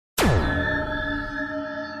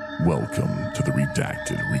Welcome to the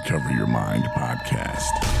Redacted Recover Your Mind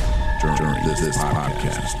podcast. During this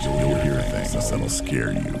podcast, you'll hear things that'll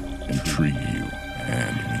scare you, intrigue you,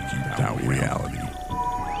 and make you doubt reality.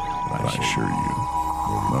 But I assure you,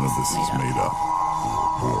 none of this is made up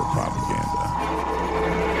or propaganda.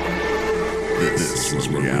 This is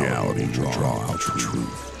where reality will draw out the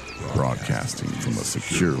truth. Broadcasting from a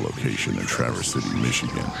secure location in Traverse City,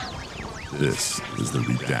 Michigan. This is the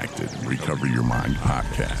Redacted Recover Your Mind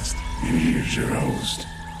podcast. And here's your host,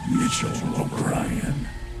 Mitchell O'Brien.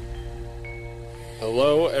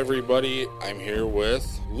 Hello, everybody. I'm here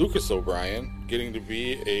with Lucas O'Brien, getting to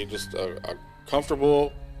be a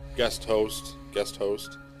comfortable guest host.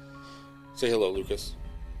 Say hello, Lucas.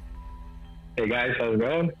 Hey guys, how's it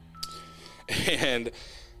going? And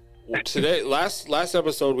today, last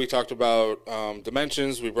episode, we talked about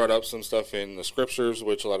dimensions. We brought up some stuff in the scriptures,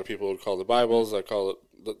 which a lot of people would call the Bibles. I call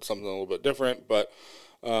it something a little bit different, but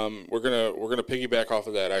we're gonna piggyback off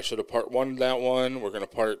of that. I should have part one that one. We're gonna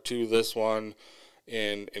part two this one,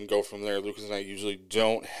 and go from there. Lucas and I usually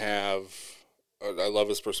don't have. I love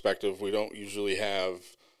his perspective. We don't usually have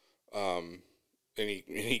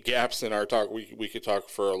any gaps in our talk. We could talk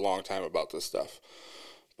for a long time about this stuff.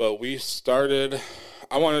 But we started,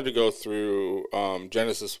 I wanted to go through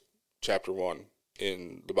Genesis chapter 1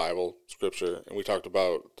 in the Bible, scripture, and we talked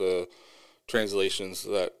about the translation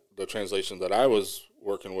that I was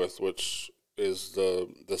working with, which is the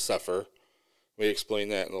Sefer. We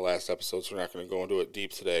explained that in the last episode, so we're not going to go into it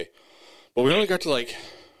deep today. But we only got to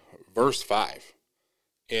verse 5,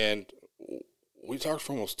 and we talked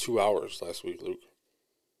for almost 2 hours last week, Luke.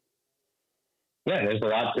 Yeah, there's a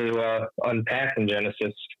lot to unpack in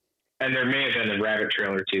Genesis. And there may have been a rabbit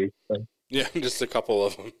trail or two. But. Yeah, just a couple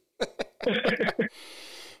of them.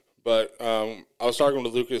 But I was talking to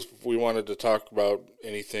Lucas if we wanted to talk about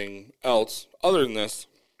anything else other than this.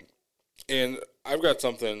 And I've got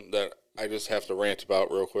something that I just have to rant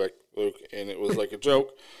about real quick, Luke. And it was like a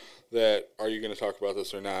joke that, are you going to talk about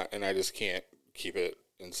this or not? And I just can't keep it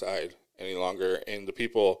inside any longer. And the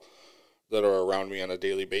people that are around me on a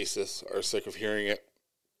daily basis are sick of hearing it.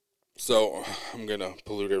 So I'm going to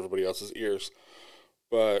pollute everybody else's ears.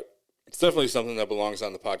 But it's definitely something that belongs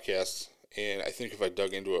on the podcast. And I think if I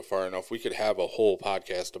dug into it far enough, we could have a whole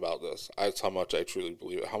podcast about this. That's how much I truly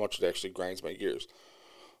believe it, how much it actually grinds my gears.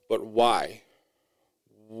 But why?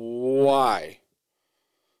 Why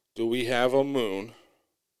do we have a moon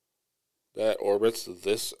that orbits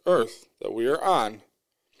this Earth that we are on?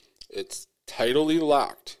 It's tidally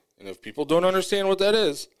locked. And if people don't understand what that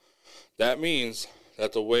is, that means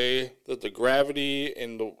that the way that the gravity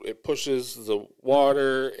and it pushes the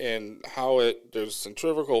water and how there's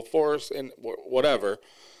centrifugal force and whatever,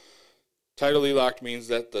 tidally locked means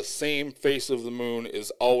that the same face of the moon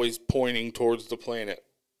is always pointing towards the planet.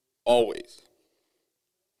 Always.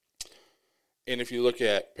 And if you look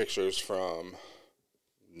at pictures from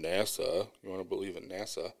NASA, you want to believe in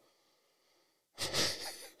NASA,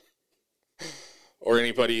 or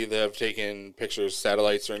anybody that have taken pictures,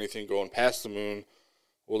 satellites or anything going past the moon,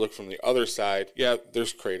 will look from the other side. Yeah,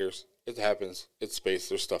 there's craters. It happens. It's space.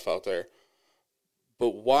 There's stuff out there. But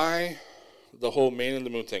why the whole man in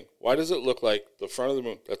the moon thing? Why does it look like the front of the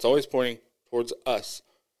moon that's always pointing towards us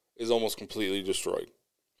is almost completely destroyed?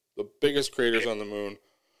 The biggest craters on the moon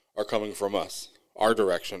are coming from us, our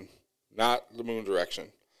direction, not the moon direction.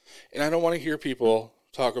 And I don't want to hear people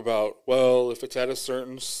talk about, well, if it's at a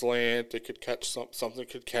certain slant, it could catch something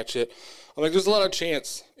could catch it. I'm like, there's a lot of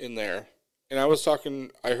chance in there. And I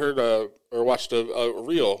heard or watched a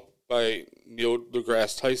reel by Neil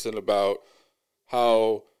deGrasse Tyson about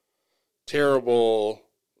how terrible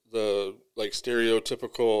the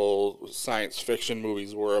stereotypical science fiction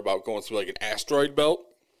movies were about going through an asteroid belt.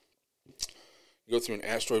 You go through an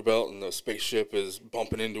asteroid belt and the spaceship is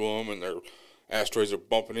bumping into them and their asteroids are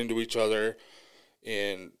bumping into each other.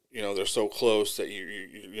 And, they're so close that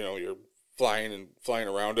you're flying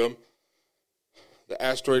around them. The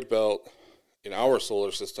asteroid belt in our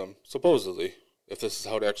solar system, supposedly, if this is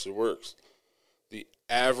how it actually works, the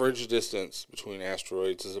average distance between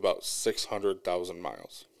asteroids is about 600,000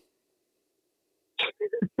 miles.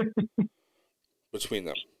 Between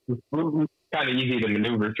them. Kind of easy to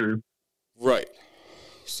maneuver through. Right.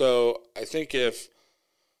 So I think if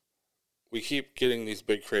we keep getting these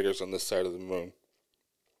big craters on this side of the moon,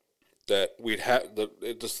 that we'd have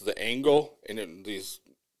the angle and these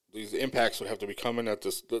impacts would have to be coming at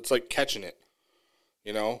this. It's like catching it,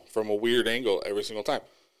 from a weird angle every single time.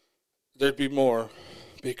 There'd be more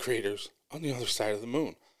big craters on the other side of the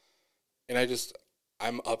moon, and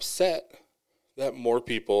I'm upset that more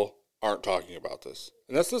people aren't talking about this.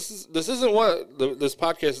 And this isn't what this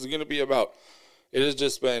podcast is going to be about. It has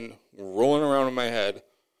just been rolling around in my head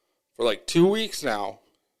for like 2 weeks now,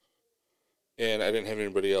 and I didn't have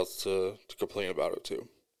anybody else to complain about it to.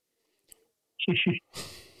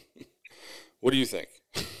 What do you think?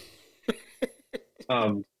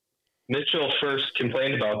 Mitchell first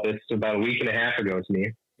complained about this about a week and a half ago to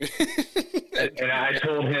me. and I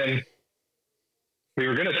told him we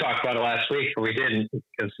were going to talk about it last week, but we didn't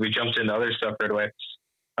because we jumped into other stuff right away.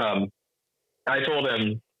 I told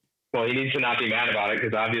him, well, he needs to not be mad about it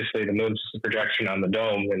because obviously the moon's just a projection on the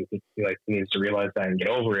dome, and he needs to realize that and get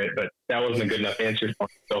over it. But that wasn't a good enough answer for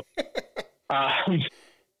him. So,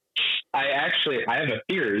 I have a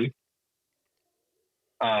theory,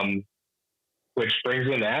 which brings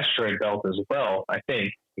in the asteroid belt as well. I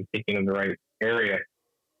think I'm thinking of the right area.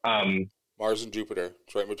 Mars and Jupiter.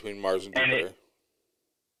 It's right between Mars and Jupiter. And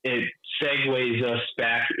it segues us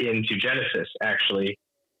back into Genesis, actually,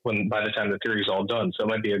 by the time the theory's all done. So it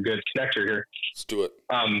might be a good connector here. Let's do it.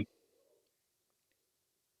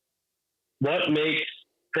 What makes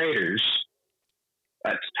craters?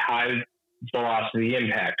 That's high velocity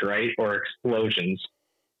impact, right? Or explosions.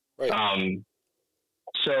 Right.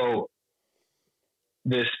 So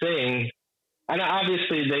this thing, and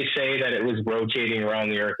obviously they say that it was rotating around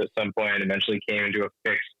the Earth at some point and eventually came into a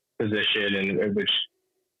fixed position, and which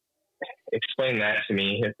explain that to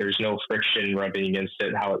me. If there's no friction rubbing against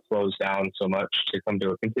it, how it slows down so much to come to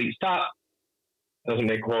a complete stop doesn't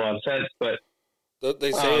make a whole lot of sense. But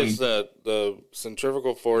they say it's the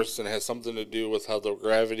centrifugal force, and it has something to do with how the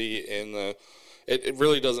gravity in the. It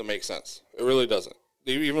really doesn't make sense. It really doesn't.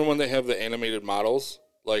 Even when they have the animated models,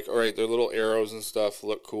 like, all right, their little arrows and stuff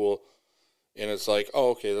look cool, and it's like, oh,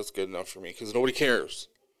 okay, that's good enough for me because nobody cares.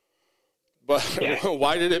 But yeah.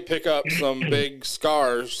 Why did it pick up some big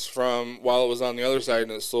scars from while it was on the other side,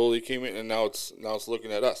 and it slowly came in, and now it's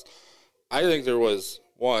looking at us? I think there was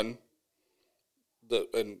an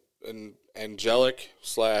angelic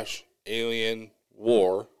 / alien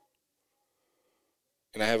war,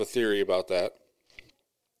 and I have a theory about that.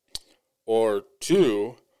 Or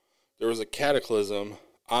 2, there was a cataclysm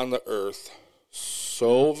on the Earth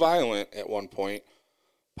so violent at one point,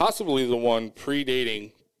 possibly the one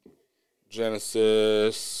predating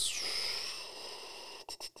Genesis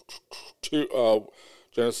 2,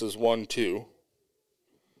 Genesis 1-2.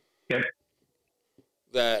 Yep.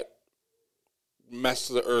 That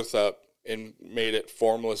messed the Earth up and made it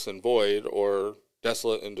formless and void, or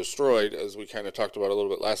desolate and destroyed, as we kind of talked about a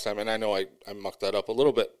little bit last time. And I know I mucked that up a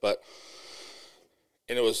little bit,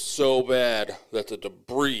 and it was so bad that the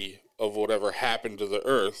debris of whatever happened to the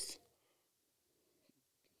Earth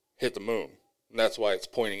hit the moon. And that's why it's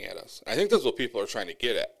pointing at us. I think that's what people are trying to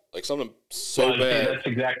get at. Like something so bad. That's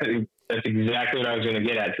exactly what I was going to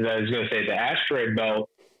get at. Because I was going to say the asteroid belt,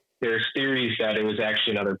 there's theories that it was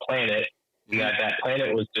actually another planet, and that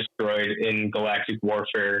planet was destroyed in galactic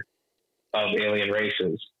warfare of alien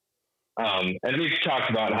races. And we've talked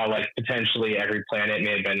about how potentially every planet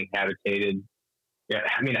may have been inhabited. Yeah,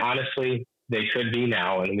 I mean, honestly, they could be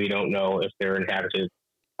now, and we don't know if they're inhabited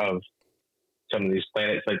of some of these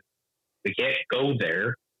planets. Like, they can't go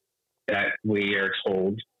there that we are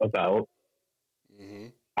told about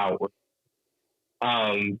outward.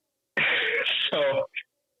 So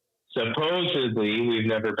supposedly we've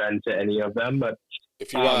never been to any of them, but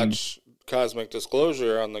if you watch Cosmic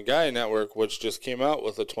Disclosure on the Gaia Network, which just came out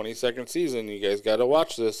with a 22nd season, you guys got to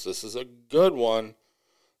watch this. This is a good one.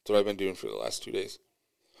 That's what I've been doing for the last 2 days.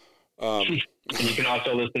 And you can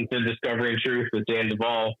also listen to Discovering Truth with Dan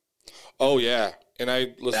Duvall. Oh, yeah. And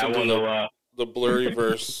I listened to the Blurry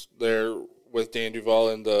Verse there with Dan Duvall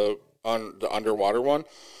and the underwater one,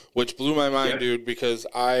 which blew my mind, dude, because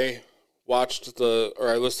I watched I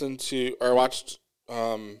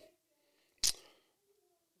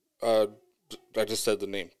just said the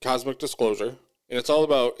name, Cosmic Disclosure. And it's all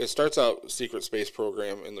about, it starts out secret space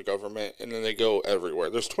program in the government, and then they go everywhere.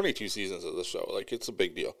 There's 22 seasons of the show. Like, it's a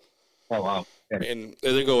big deal. Oh, wow. Yeah. And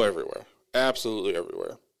they go everywhere. Absolutely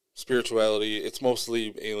everywhere. Spirituality, it's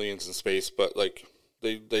mostly aliens in space, but,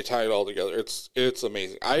 they tie it all together. It's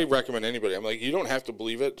amazing. I recommend anybody. I'm like, you don't have to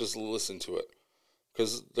believe it, just listen to it.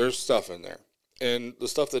 Because there's stuff in there. And the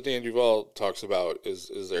stuff that Dan Duvall talks about is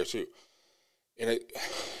there, too. And it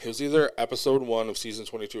was either episode 1 of season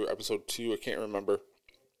 22 or episode 2, I can't remember.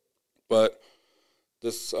 But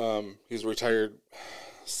this, he's retired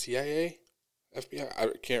CIA? FBI? I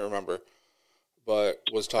can't remember. But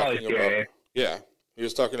was talking about, he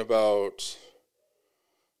was talking about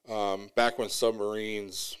back when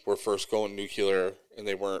submarines were first going nuclear and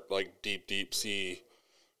they weren't deep sea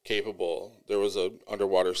capable. There was an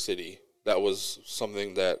underwater city. That was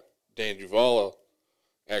something that Dan Duvall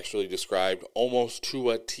actually described almost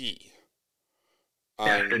to a T.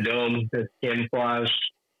 The dome, the camouflage,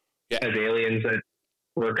 has aliens that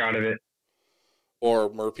work out of it. Or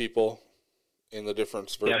merpeople in the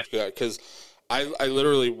difference. Because I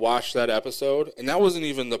literally watched that episode, and that wasn't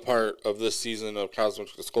even the part of this season of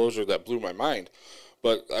Cosmic Disclosure that blew my mind.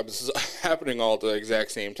 But this is happening all at the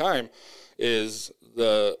exact same time, is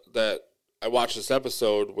that I watched this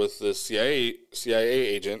episode with the CIA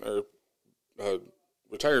agent, or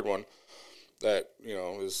retired one, that, you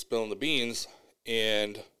know, is spilling the beans,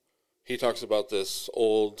 and he talks about this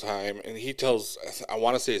old time, and he tells, I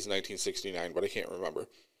want to say it's 1969, but I can't remember,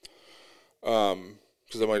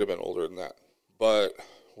 because it might have been older than that, but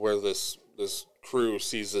where this crew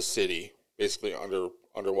sees the city basically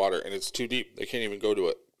underwater, and it's too deep. They can't even go to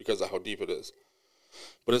it because of how deep it is.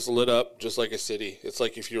 But it's lit up just like a city. It's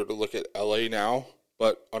like if you were to look at LA now,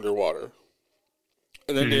 but underwater.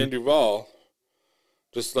 And then Dan Duvall,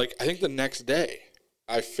 just like, I think the next day,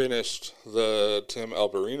 I finished the Tim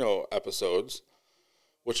Alberino episodes,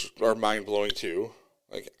 which are mind-blowing too.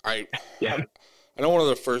 Like, I know one of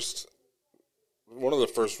the first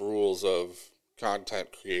rules of content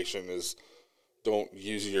creation is don't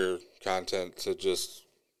use your content to just,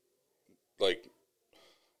 like,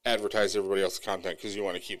 advertise everybody else's content because you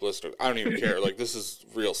want to keep listeners. I don't even care. Like, this is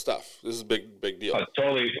real stuff. This is a big deal.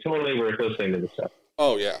 Totally worth listening to this stuff.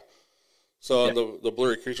 Oh, yeah. So on the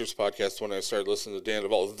Blurry Creatures podcast, when I started listening to Dan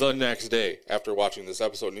Duvall the next day after watching this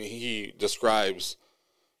episode, and he describes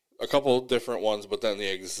a couple different ones, but then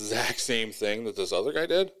the exact same thing that this other guy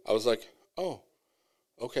did, I was like, oh,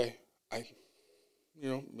 okay.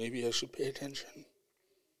 Maybe I should pay attention.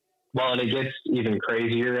 Well, and it gets even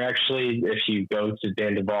crazier, actually, if you go to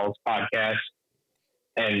Dan Duvall's podcast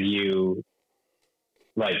and you,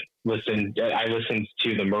 like, listen. I listened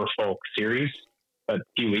to the Merfolk series a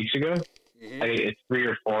few weeks ago. I think it's 3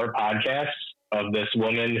 or 4 podcasts of this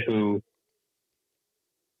woman who,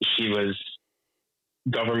 she was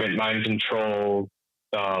government mind control,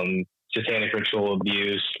 satanic ritual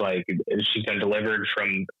abuse. Like, she's been delivered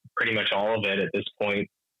from pretty much all of it at this point.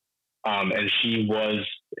 And she was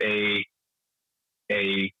a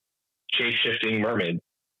shape-shifting mermaid.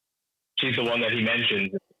 She's the one that he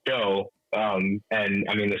mentions in the show. And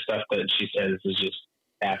I mean, the stuff that she says is just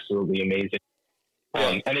absolutely amazing.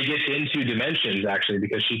 And it gets into dimensions, actually,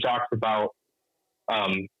 because she talks about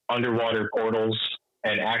underwater portals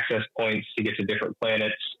and access points to get to different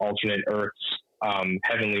planets, alternate Earths,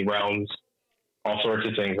 heavenly realms, all sorts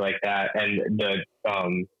of things like that. And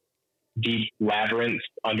the deep labyrinth,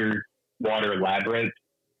 underwater labyrinth,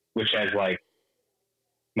 which has, like,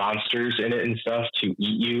 monsters in it and stuff to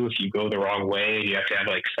eat you if you go the wrong way. You have to have,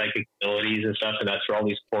 like, psychic abilities and stuff, and that's where all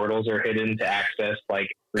these portals are hidden to access, like,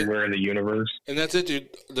 everywhere in the universe. And that's it, dude.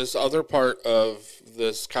 This other part of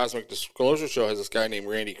this Cosmic Disclosure show has this guy named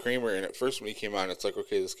Randy Kramer, and at first when he came on, it's like,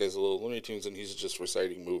 okay, this guy's a little Looney Tunes, and he's just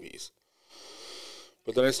reciting movies.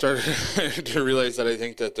 But then I started to realize that I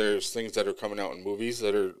think that there's things that are coming out in movies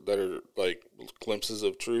that are like glimpses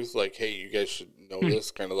of truth, like, hey, you guys should know this,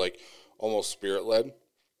 kind of like almost spirit-led,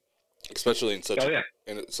 especially in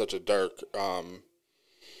such a dark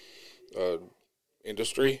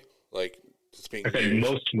industry, like it's being used.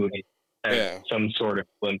 Most movies have some sort of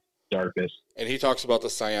glimpse of darkness. And he talks about the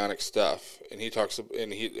psionic stuff, and he talks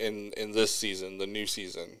in this season, the new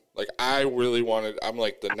season. Like, I really wanted, I'm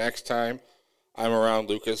like, the next time I'm around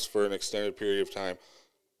Lucas for an extended period of time,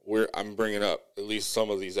 I'm bringing up at least some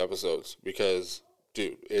of these episodes because,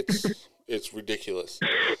 dude, it's ridiculous.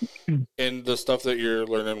 And the stuff that you're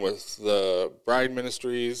learning with the bride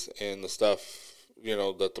ministries and the stuff, you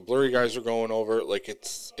know, that the Blurry guys are going over, like,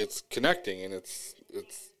 it's connecting, and it's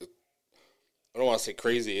I don't want to say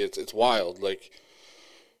crazy, it's wild. Like,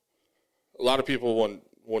 a lot of people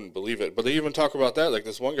wouldn't believe it, but they even talk about that. Like,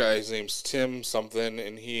 this one guy, his name's Tim something,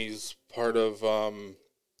 and he's part of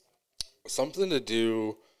something to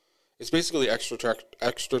do. It's basically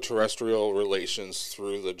extraterrestrial relations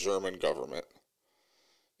through the German government,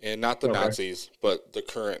 and not the Nazis, but the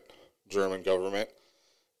current German government.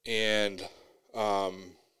 And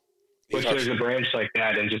which there's a branch like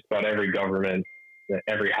that in just about every government,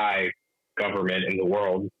 every high government in the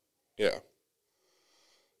world. Yeah,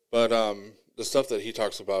 but the stuff that he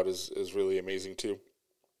talks about is really amazing too.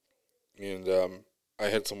 And I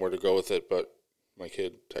had somewhere to go with it, but my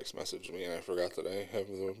kid text messaged me, and I forgot that I have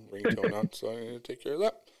the ringtone on, so I need to take care of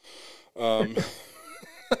that. All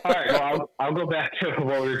right, well, I'll go back to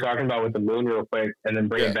what we were talking about with the moon real quick, and then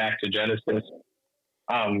bring it back to Genesis.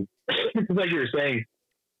 Like you were saying,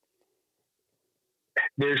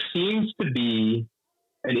 there seems to be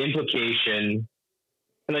an implication,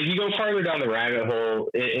 and like you go farther down the rabbit hole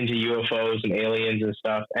into UFOs and aliens and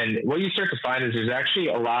stuff, and what you start to find is there's actually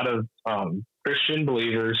a lot of Christian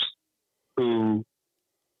believers who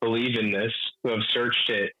believe in this, who have searched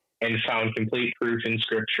it and found complete proof in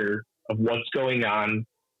Scripture of what's going on,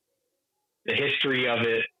 the history of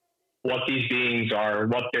it, what these beings are,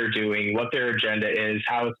 what they're doing, what their agenda is,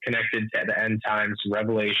 how it's connected to the end times,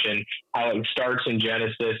 Revelation, how it starts in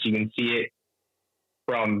Genesis. You can see it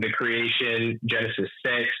from the creation, Genesis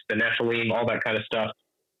 6, the Nephilim, all that kind of stuff.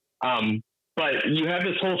 But you have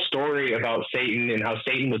this whole story about Satan and how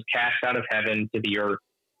Satan was cast out of heaven to the earth.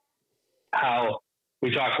 How we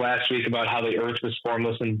talked last week about how the earth was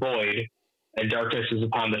formless and void, and darkness is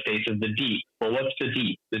upon the face of the deep. Well, what's the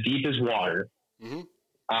deep? The deep is water. Mm-hmm.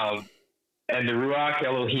 And the Ruach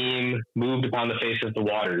Elohim moved upon the face of the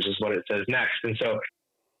waters is what it says next. And so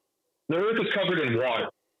the earth is covered in water.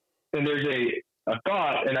 And there's a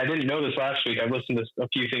thought, and I didn't know this last week. I've listened to a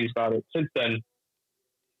few things about it since then.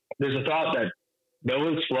 There's a thought that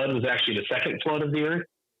Noah's flood was actually the second flood of the earth.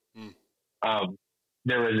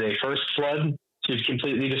 There was a first flood to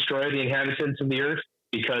completely destroy the inhabitants of the earth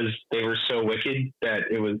because they were so wicked that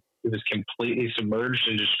it was completely submerged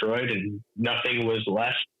and destroyed and nothing was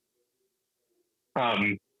left.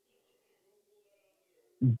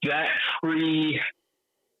 That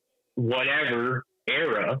pre-whatever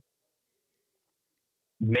era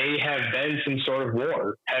may have been some sort of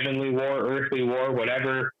war, heavenly war, earthly war,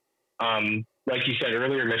 whatever. Like you said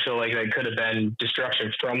earlier, Mitchell, like that could have been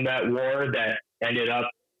destruction from that war that ended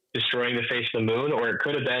up destroying the face of the moon, or it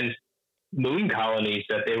could have been moon colonies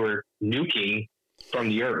that they were nuking from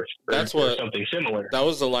the earth. Or something similar. That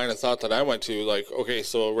was the line of thought that I went to. Like, okay,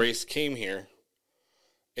 so a race came here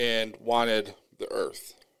and wanted the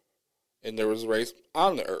earth, and there was a race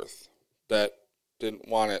on the earth that didn't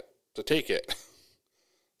want it to take it.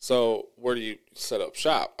 So where do you set up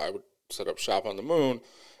shop? I would set up shop on the moon,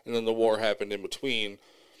 and then the war happened in between,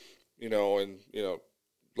 and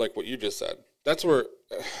like what you just said. That's where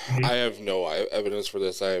I have no evidence for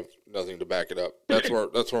this. I have nothing to back it up. That's where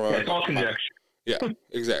it's all conjecture. Yeah,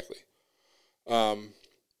 exactly.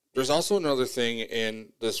 There's also another thing in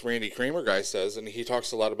this Randy Kramer guy says, and he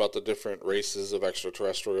talks a lot about the different races of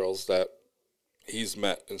extraterrestrials that he's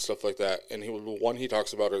met and stuff like that. And one he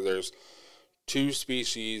talks about are there's two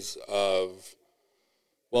races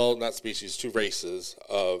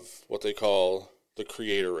of what they call the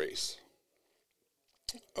creator race.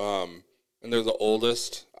 And they're the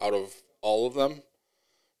oldest out of all of them.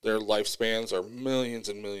 Their lifespans are millions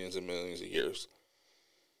and millions and millions of years.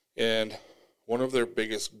 And one of their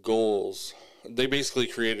biggest goals, they basically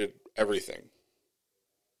created everything.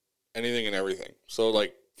 Anything and everything. So,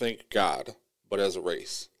 like, think God, but as a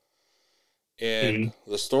race. And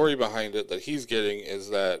the story behind it that he's getting is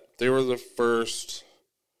that they were the first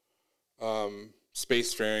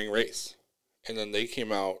spacefaring race. And then they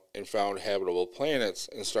came out and found habitable planets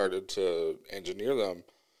and started to engineer them.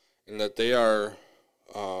 And that they are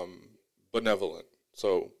benevolent.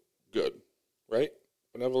 So, good, right?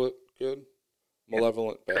 Benevolent, good.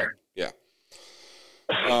 Malevolent, bad. Yeah.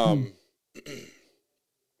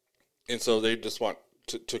 And so they just want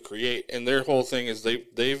to create. And their whole thing is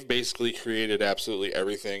they've basically created absolutely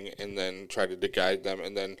everything and then tried to guide them.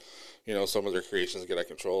 And then, some of their creations get out of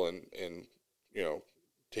control and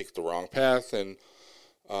take the wrong path. And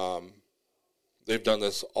they've done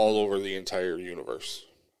this all over the entire universe.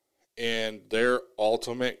 And their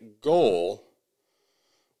ultimate goal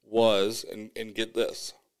was, and get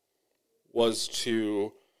this, was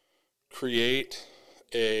to create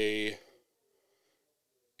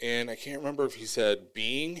and I can't remember if he said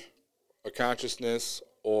being, a consciousness,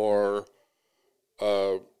 or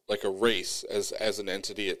like a race as an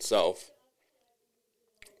entity itself,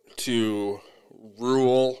 to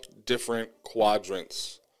rule different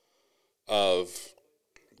quadrants of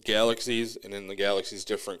galaxies, and in the galaxies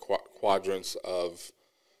different quadrants of,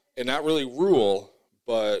 and not really rule,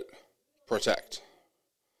 but protect.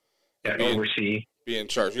 Yeah, oversee. Be in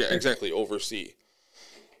charge. Yeah, exactly, oversee.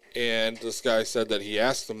 And this guy said that he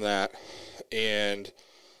asked them that, and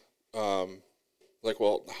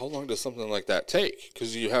well, how long does something like that take?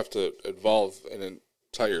 Because you have to evolve an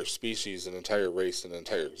entire species, an entire race, an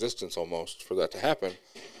entire existence almost for that to happen.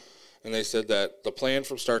 And they said that the plan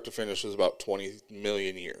from start to finish is about 20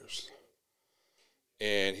 million years.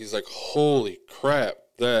 And he's like, holy crap,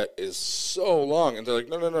 that is so long. And they're like,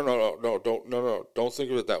 no, don't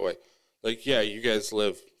think of it that way. Like, yeah, you guys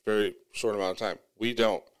live very short amount of time. We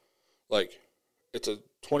don't. Like, it's a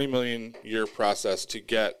 20 million year process to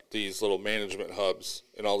get these little management hubs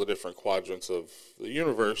in all the different quadrants of the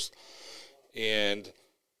universe. And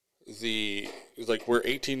we're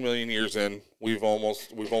 18 million years in, we've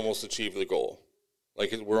almost achieved the goal.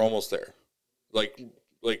 Like, we're almost there. Like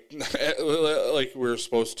we're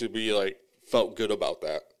supposed to be, like, felt good about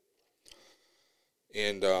that.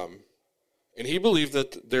 And he believed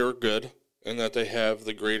that they're good and that they have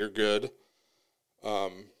the greater good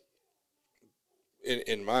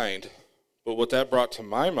in mind. But what that brought to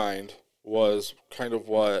my mind was kind of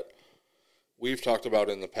what we've talked about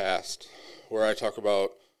in the past, where I talk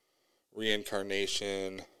about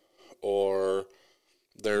reincarnation, or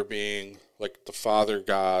there being, like, the Father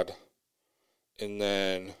God, and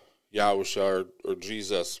then Yahusha or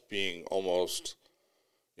Jesus being almost,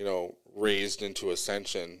 raised into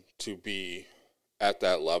ascension to be at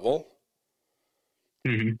that level.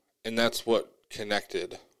 Mm-hmm. And that's what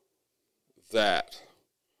connected that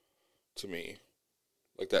to me,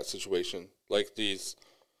 like that situation. Like, these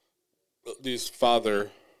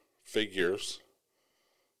father figures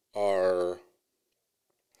are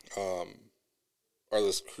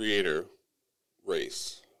this creator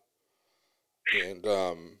race, and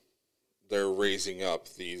they're raising up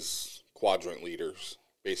these quadrant leaders,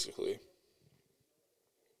 basically.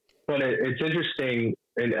 But it's interesting,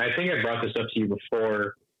 and I think I brought this up to you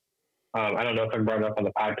before. I don't know if I brought it up on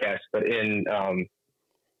the podcast, but in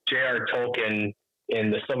J.R. Tolkien,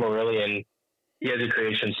 in the Silmarillion, he has a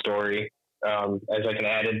creation story as like an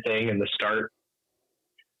added thing in the start.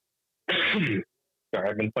 Sorry,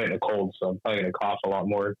 I've been fighting a cold, so I'm probably going to cough a lot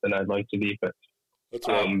more than I'd like to be. But that's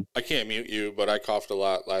right. I can't mute you, but I coughed a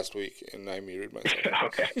lot last week, and I muted myself.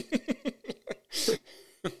 Okay. So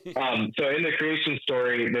in the creation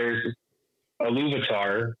story, there's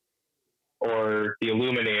Iluvatar, or the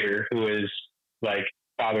Illuminator, who is like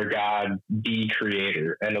Father God, the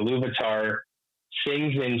creator. And Iluvatar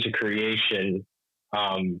sings into creation,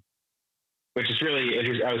 which is really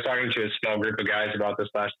interesting. I was talking to a small group of guys about this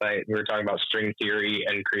last night. We were talking about string theory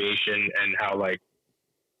and creation, and how, like,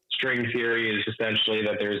 string theory is essentially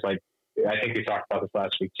that there's, like, I think we talked about this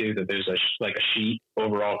last week too, that there's a sheet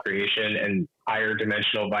overall creation, and higher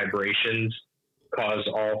dimensional vibrations cause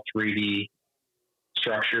all 3D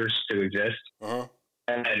structures to exist. Uh-huh.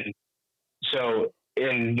 And so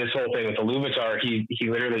in this whole thing with Iluvatar, he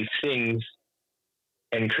literally sings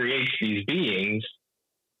and creates these beings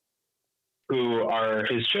who are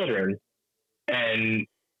his children, and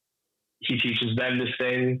he teaches them to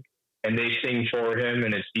sing, and they sing for him,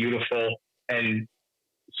 and it's beautiful. And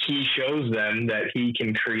he shows them that he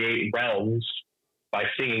can create realms by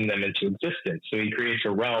singing them into existence. So he creates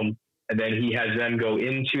a realm, and then he has them go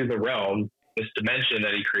into the realm, this dimension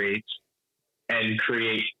that he creates, and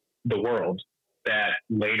create the world that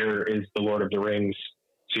later is the Lord of the Rings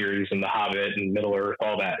series and the Hobbit and Middle Earth,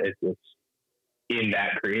 all that. It's in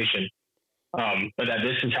that creation. But that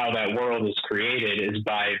this is how that world is created, is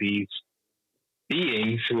by these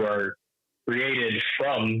beings who are created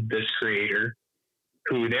from this creator,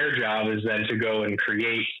 who their job is then to go and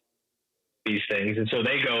create these things. And so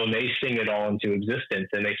they go and they sing it all into existence,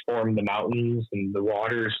 and they form the mountains and the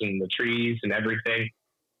waters and the trees and everything,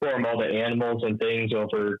 form all the animals and things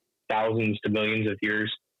over thousands to millions of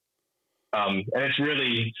years. And it's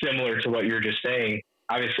really similar to what you're just saying.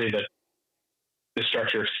 Obviously, the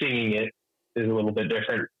structure of singing it is a little bit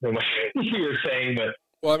different than what you were saying, but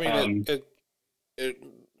well, I mean, it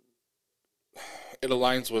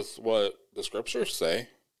aligns with what the scriptures say.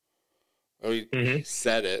 I mean, he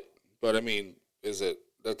said it, but I mean,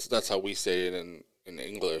 that's how we say it in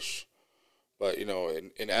English. But,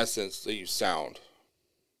 in essence, they use sound.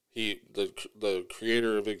 The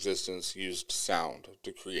creator of existence used sound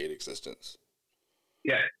to create existence.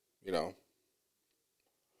 Yeah.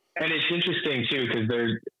 And it's interesting too, because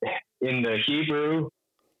there's, in the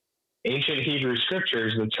ancient Hebrew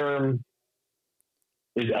scriptures, the term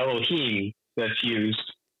is Elohim that's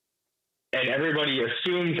used, and everybody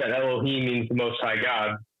assumes that Elohim means the Most High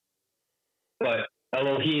God, but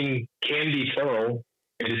Elohim can be plural.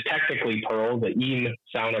 It is technically plural. The im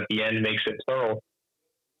sound at the end makes it plural.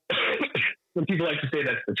 When people like to say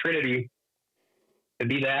that's the Trinity, could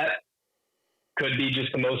be that. Could be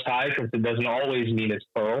just the Most High, because it doesn't always mean it's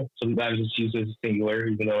plural. Sometimes it's used as singular,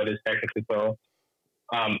 even though it is technically plural.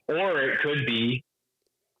 Or it could be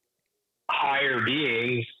higher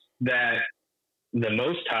beings that the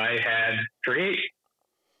Most High had create.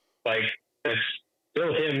 Like, that's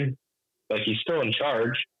still him. Like, he's still in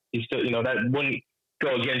charge. He's still, that wouldn't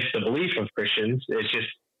go against the belief of Christians. It's just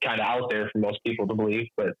kind of out there for most people to believe.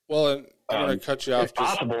 But well, and I'm going to cut you off. It's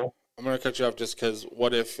possible. I'm going to cut you off just because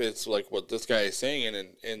what if it's like what this guy is saying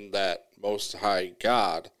in that Most High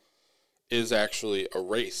God is actually a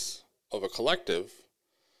race of a collective,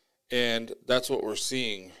 and that's what we're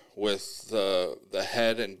seeing with the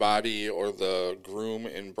head and body, or the groom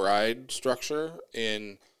and bride structure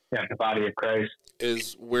in the body of Christ.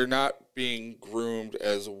 Is we're not being groomed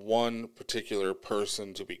as one particular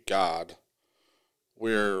person to be God.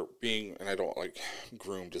 We're being, and I don't like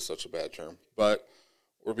groomed is such a bad term, but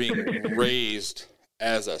we're being raised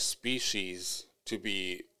as a species to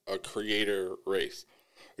be a creator race.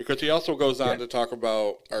 Because he also goes on to talk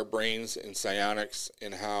about our brains and psionics,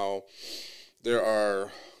 and how there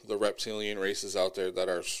are the reptilian races out there that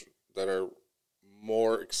are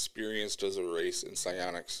more experienced as a race in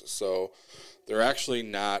psionics. So they're actually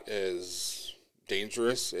not as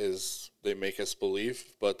dangerous as they make us believe,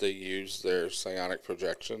 but they use their psionic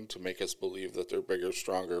projection to make us believe that they're bigger,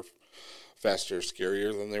 stronger, faster,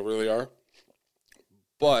 scarier than they really are.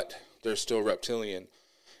 But they're still reptilian.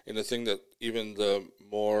 And the thing that even the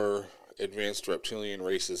more advanced reptilian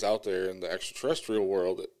races out there in the extraterrestrial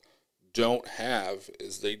world don't have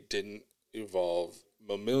is they didn't evolve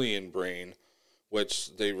mammalian brain,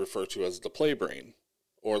 which they refer to as the play brain,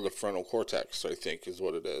 or the frontal cortex, I think is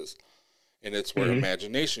what it is. And it's where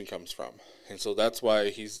imagination comes from. And so that's why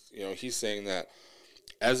he's saying that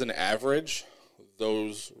as an average,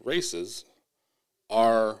 those races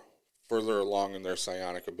are further along in their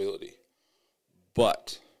psionic ability.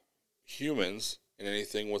 But humans and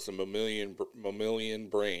anything with a mammalian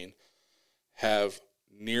brain have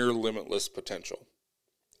near limitless potential,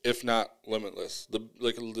 if not limitless.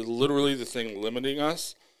 Literally the thing limiting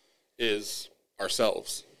us is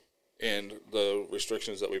ourselves and the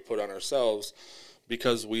restrictions that we put on ourselves,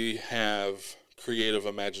 because we have creative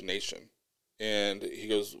imagination. And he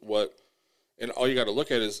goes, and all you got to look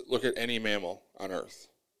at any mammal on Earth.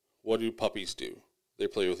 What do puppies do? They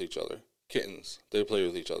play with each other. Kittens, they play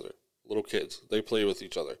with each other. Little kids, they play with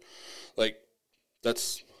each other. Like,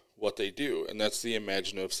 that's what they do. And that's the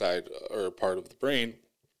imaginative side, or part of the brain.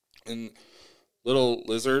 And little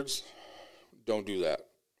lizards don't do that.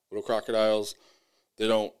 Little crocodiles, they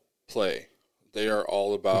don't play. They are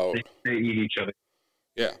all about... They eat each other.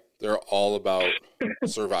 Yeah, they're all about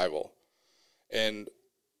survival. And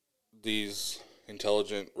these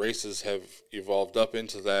intelligent races have evolved up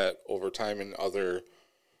into that over time in other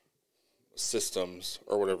systems,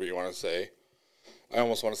 or whatever you want to say. I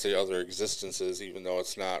almost want to say other existences, even though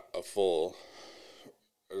it's not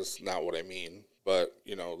it's not what I mean. But,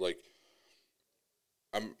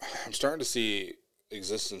 I'm starting to see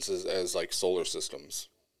existences as like solar systems,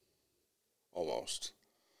 almost.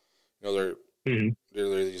 They're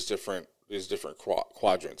these different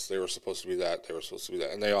quadrants. They were supposed to be that. They were supposed to be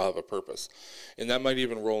that, and they all have a purpose. And that might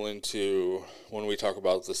even roll into when we talk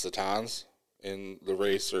about the Satans in the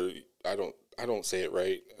race, or I don't say it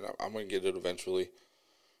right, and I'm going to get it eventually.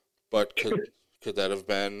 But could that have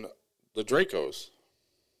been the Dracos?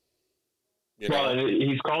 Well,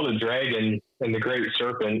 he's called a dragon and the great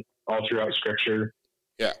serpent all throughout Scripture.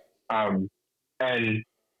 Yeah. And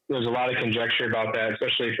there's a lot of conjecture about that,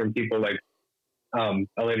 especially from people like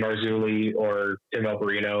L.A. Marzulli or Tim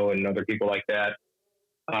Alberino and other people like that.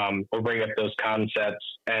 Will bring up those concepts,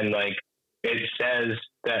 and like it says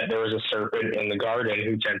that there was a serpent in the garden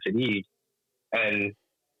who tempted Eve, and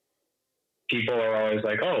people are always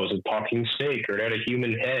like, "Oh, it was a talking snake, or it had a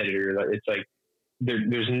human head," or it's like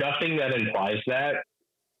there's nothing that implies that,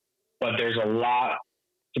 but there's a lot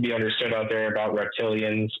to be understood out there about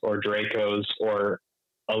reptilians or Dracos or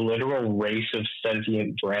a literal race of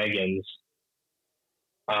sentient dragons.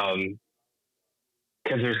 Because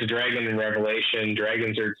there's the dragon in Revelation.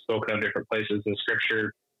 Dragons are spoken of different places in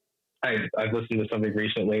Scripture. I've listened to something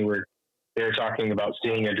recently where they were talking about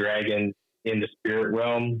seeing a dragon in the spirit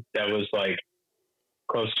realm that was like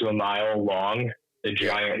close to a mile long. The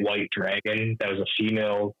giant white dragon that was a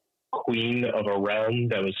female queen of a realm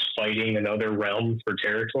that was fighting another realm for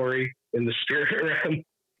territory in the spirit realm.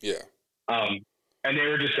 Yeah. And they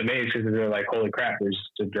were just amazed because they were like, "Holy crap! There's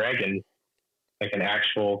a dragon, like an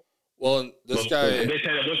actual." Well, and this guy... They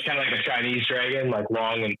said it looks kind of like a Chinese dragon, like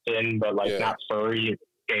long and thin, but like not furry,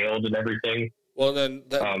 scaled and everything. Well, then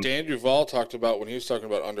Dan Duvall talked about, when he was talking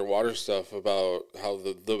about underwater stuff, about how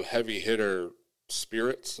the heavy hitter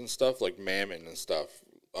spirits and stuff, like mammon and stuff,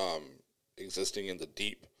 existing in the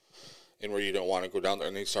deep, and where you don't want to go down there.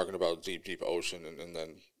 And he's talking about deep, deep ocean, and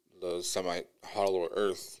then the semi-hollow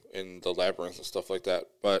earth in the labyrinth and stuff like that.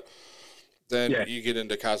 But then you get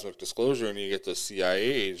into Cosmic Disclosure, and you get the CIA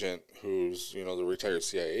agent who's, the retired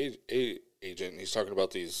CIA agent. And he's talking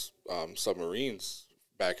about these submarines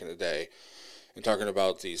back in the day. and talking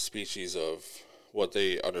about these species of what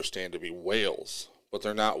they understand to be whales, but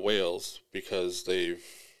they're not whales because they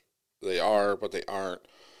are, but they aren't.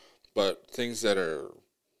 But things that are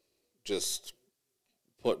just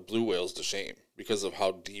put blue whales to shame because of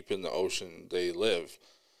how deep in the ocean they live,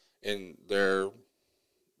 and they're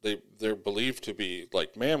believed to be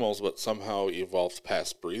like mammals, but somehow evolved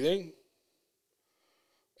past breathing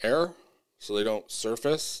air, so they don't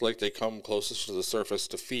surface. Like, they come closest to the surface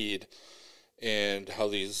to feed, and how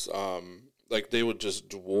these like they would just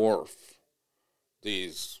dwarf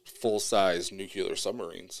these full-size nuclear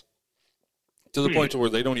submarines to the point to where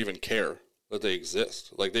they don't even care that they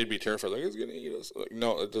exist. Like, they'd be terrified, like, it's gonna eat us. Like,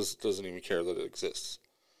 no, it doesn't even care that it exists.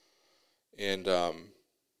 And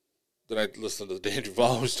then I listened to Dan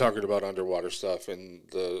Duval, who's talking about underwater stuff and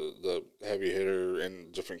the heavy hitter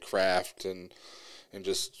and different craft and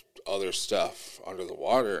just other stuff under the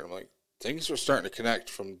water. And I'm like, things are starting to connect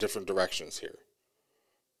from different directions here.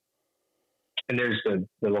 And there's the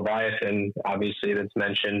Leviathan, obviously, that's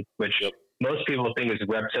mentioned, which most people think is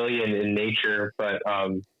reptilian in nature. But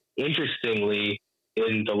interestingly,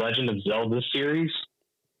 in the Legend of Zelda series,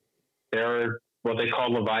 there are what they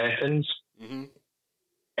call Leviathans. Mm-hmm.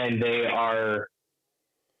 And they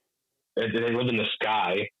live in the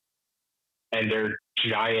sky, and they're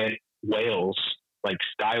giant whales, like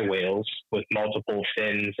sky whales with multiple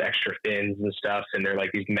fins, extra fins and stuff. And they're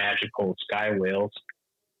like these magical sky whales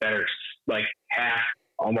that are like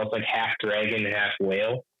almost like half dragon and half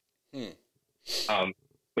whale.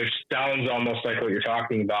 Which sounds almost like what you're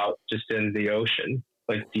talking about, just in the ocean,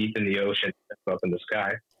 like deep in the ocean, up in the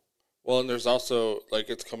sky. Well, and there's also, like,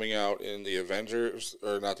 it's coming out in the Avengers,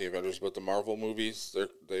 or not the Avengers, but the Marvel movies.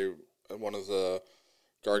 They one of the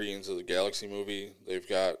Guardians of the Galaxy movie,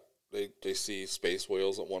 they see space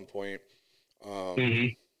whales at one point.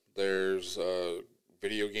 There's a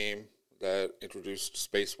video game that introduced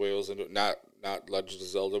space whales into not Legend of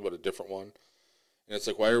Zelda, but a different one. And it's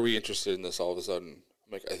like, why are we interested in this all of a sudden?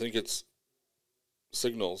 I'm like, I think it's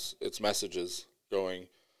signals, it's messages going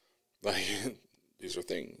like. These are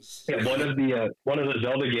things. Yeah, one of the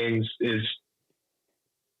Zelda games is,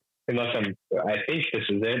 I think this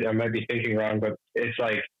is it. I might be thinking wrong, but it's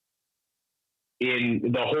like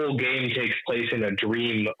the whole game takes place in a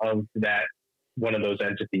dream of that one of those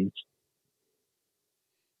entities.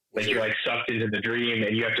 Like, you're like sucked into the dream,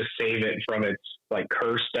 and you have to save it from its like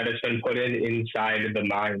curse that it's been put inside the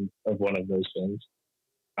mind of one of those things.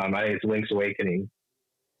 I think it's Link's Awakening,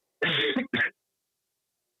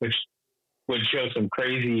 which would show some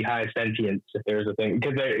crazy high sentience if there's a thing,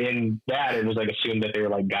 because in that it was like assumed that they were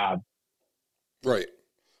like God. Right.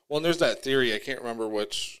 Well, and there's that theory, I can't remember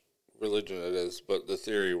which religion it is, but the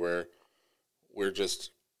theory where we're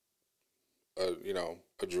just a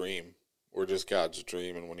dream. We're just God's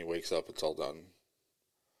dream, and when he wakes up, it's all done.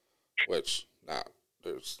 Which,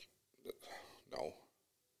 there's no.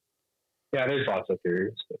 Yeah, there's lots of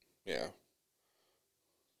theories. But. Yeah.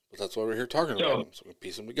 But that's why we're here talking about them, so we can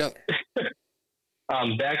piece them together.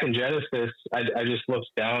 Back in Genesis, I just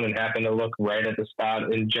looked down and happened to look right at the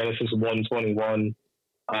spot in Genesis 1:21.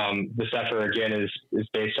 The Sefer again is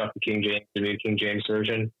based off the New King James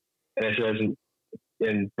version, and it says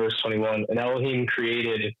in verse 21, and Elohim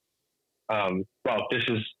created. This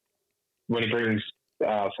is when he brings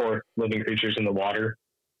forth living creatures in the water,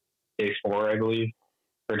 day 4, I believe,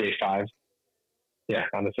 or day 5. Yeah,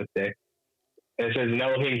 on the 5th day. And it says, and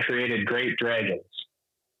Elohim created great dragons,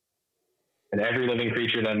 and every living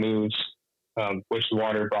creature that moves, which the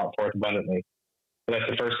water brought forth abundantly. So that's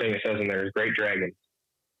the first thing it says in there is great dragons.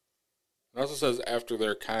 It also says after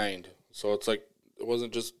their kind. So it's like, it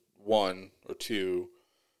wasn't just 1 or 2.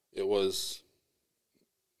 It was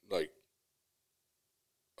like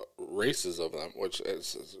races of them, which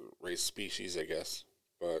is race species, I guess.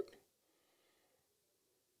 But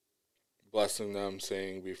blessing them,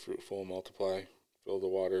 saying, be fruitful and multiply, fill the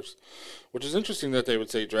waters. Which is interesting that they would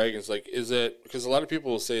say dragons. Like, is it, because a lot of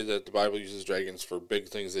people will say that the Bible uses dragons for big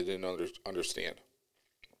things they didn't understand.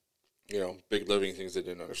 Big living things they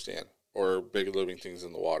didn't understand. Or big living things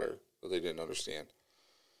in the water that they didn't understand.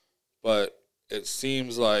 But it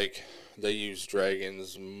seems like they use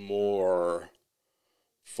dragons more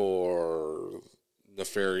for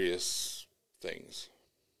nefarious things.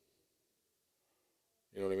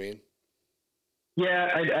 You know what I mean? Yeah,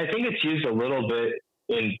 I think it's used a little bit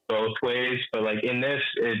in both ways, but like in this,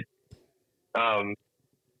 it's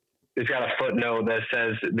got a footnote that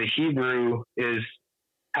says the Hebrew is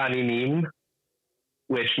Taninim,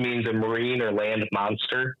 which means a marine or land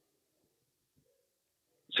monster.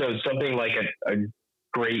 So it's something like a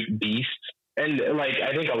great beast. And like,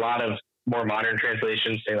 I think a lot of more modern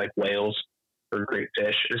translations say like whales, great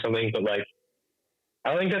fish or something, but like, I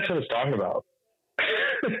don't think that's what it's talking about.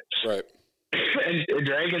 Right. And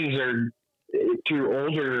dragons are, through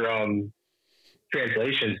older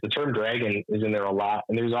translations, the term dragon is in there a lot.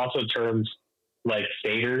 And there's also terms like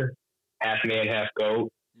satyr, half man, half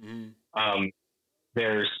goat. Mm-hmm.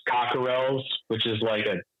 There's cockerels, which is like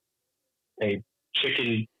a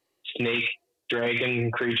chicken snake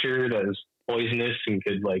dragon creature that is poisonous and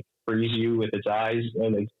could like freeze you with its eyes.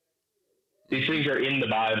 And like, these things are in the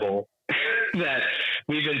Bible that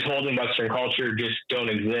we've been told in Western culture just don't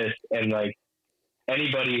exist. And like,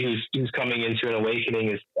 anybody who's coming into an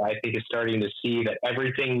awakening I think is starting to see that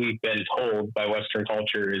everything we've been told by Western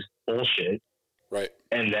culture is bullshit. Right.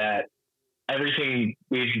 And that everything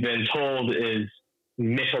we've been told is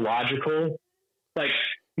mythological. Like,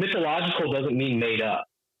 mythological doesn't mean made up.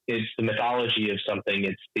 It's the mythology of something.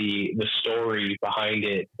 It's the story behind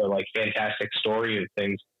it, the like fantastic story of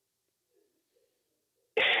things.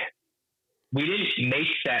 We didn't make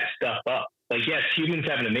that stuff up. Like, yes, humans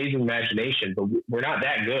have an amazing imagination, but we're not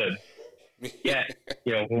that good yet.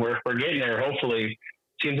 You know, we're getting there. Hopefully,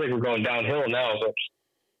 seems like we're going downhill now.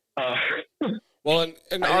 But well,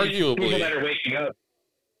 and arguably, people that are waking up.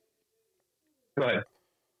 Go ahead.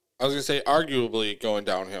 I was going to say arguably going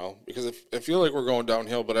downhill, because I feel like we're going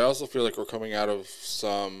downhill, but I also feel like we're coming out of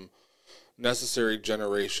some necessary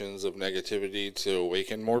generations of negativity to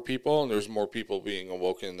awaken more people, and there's more people being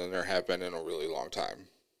awoken than there have been in a really long time.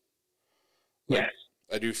 Like, yes.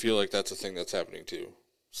 I do feel like that's a thing that's happening too.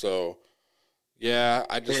 So, yeah,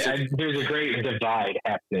 there's a great divide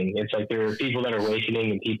happening. It's like there are people that are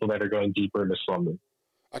awakening and people that are going deeper into slumber.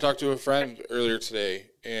 I talked to a friend earlier today,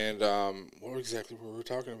 and what exactly were we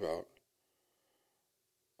talking about?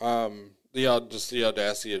 The audacity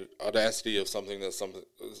of something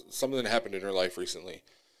that happened in her life recently,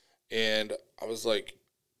 and I was like,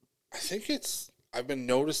 I've been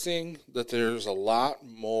noticing that there's a lot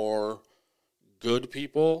more good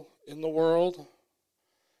people in the world,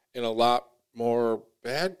 and a lot more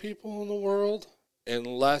bad people in the world, and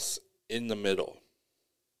less in the middle.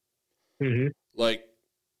 Mm-hmm. Like,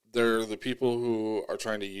 they're the people who are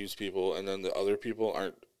trying to use people, and then the other people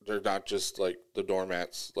they're not just like the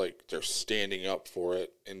doormats, like they're standing up for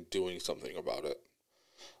it and doing something about it.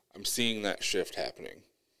 I'm seeing that shift happening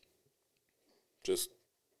just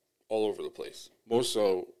all over the place. More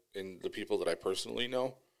so in the people that I personally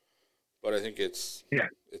know, but I think it's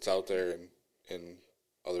out there and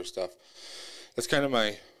other stuff. That's kind of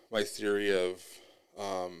my theory of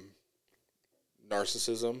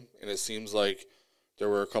narcissism, and it seems like there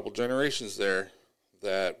were a couple generations there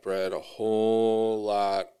that bred a whole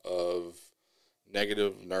lot of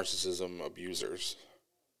negative narcissism abusers.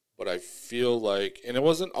 But I feel like, and it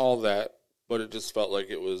wasn't all that, but it just felt like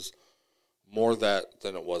it was more that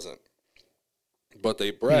than it wasn't. But they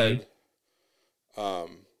bred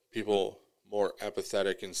people more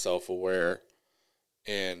empathetic and self-aware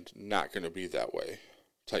and not going to be that way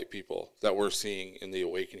type people that we're seeing in the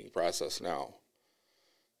awakening process now.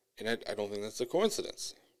 And I don't think that's a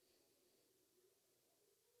coincidence.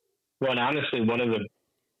 Well, and honestly, one of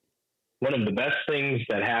the best things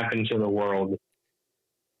that happened to the world,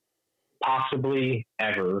 possibly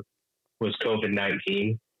ever, was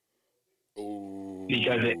COVID-19. Ooh,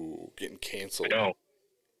 because getting canceled. I know.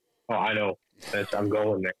 Oh, I know. I'm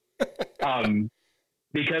going there.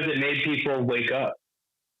 Because it made people wake up.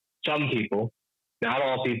 Some people, not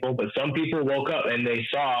all people, but some people woke up and they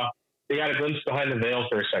got a glimpse behind the veil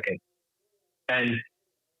for a second. And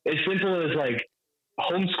as simple as like,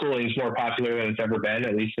 homeschooling is more popular than it's ever been,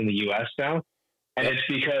 at least in the U.S. now. And It's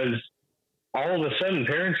because all of a sudden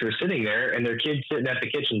parents are sitting there and their kids sitting at the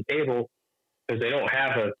kitchen table because they don't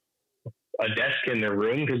have a desk in their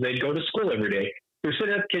room because they'd go to school every day. They're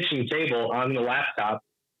sitting at the kitchen table on the laptop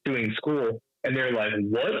doing school, and they're like,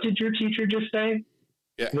 "What did your teacher just say?"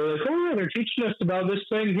 Yeah. And they're like, "Oh, yeah, they're teaching us about this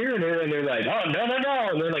thing here and there." And they're like, "Oh, no.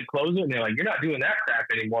 And they're like, close it. And they're like, "You're not doing that crap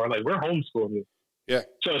anymore. Like, we're homeschooling you." Yeah.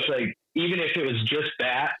 So it's like, even if it was just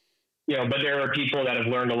that, but there are people that have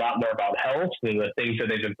learned a lot more about health and the things that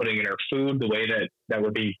they've been putting in our food, the way that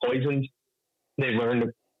we're being poisoned. They've learned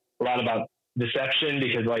a lot about deception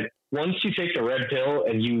because, like, once you take the red pill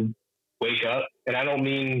and you wake up, and I don't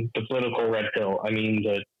mean the political red pill, I mean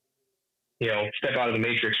the, step out of the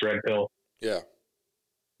matrix red pill. Yeah.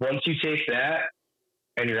 Once you take that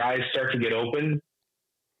and your eyes start to get open,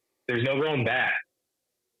 there's no going back.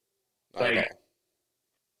 Like,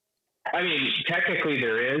 I mean, technically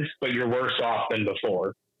there is, but you're worse off than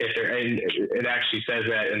before. And it actually says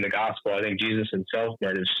that in the gospel. I think Jesus himself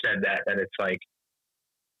might have said that it's like,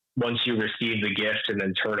 once you receive the gift and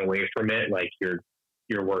then turn away from it, like you're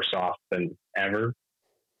you're worse off than ever.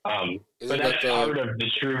 But Isn't that's that part of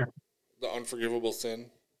the true. the unforgivable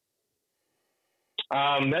sin?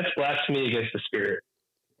 That's blasphemy against the spirit,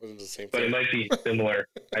 Wasn't it the same but thing? it might be similar.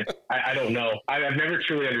 I don't know. I've never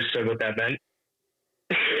truly understood what that meant,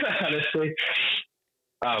 honestly.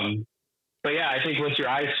 But yeah, I think once your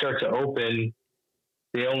eyes start to open,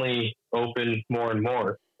 they only open more and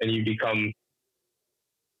more, and you become.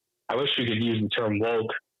 I wish we could use the term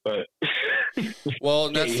woke, but Well,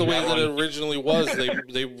 and that's the way that one. it originally was.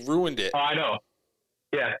 They ruined it. Oh, I know.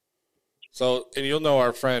 Yeah. So, and you'll know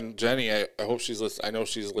our friend Jenny. I hope she's listening. I know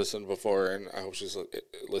she's listened before, and I hope she's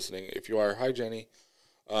listening. If you are, hi Jenny.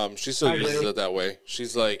 She still uses Jenny. it that way.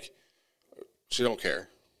 She's like, she don't care.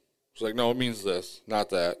 She's like, no, it means this, not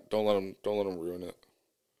that. Don't let them ruin it.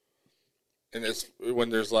 And it's when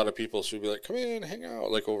there's a lot of people, she'll be like, come in, hang out,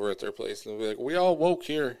 like over at their place, and they'll be like, we all woke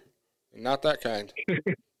here, and not that kind.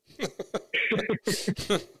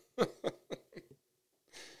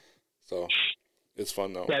 So, it's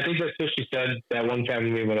fun though. Yeah, I think that's what she said that one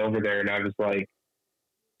time we went over there, and I was like,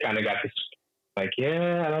 kind of got this, like,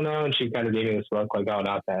 yeah, I don't know, and she kind of gave me this look, like, oh,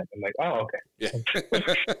 not that. I'm like, oh, okay, Yeah.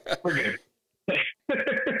 we're good.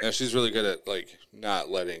 Yeah, she's really good at like not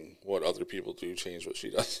letting what other people do change what she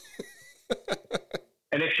does.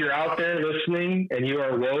 And if you're out there listening and you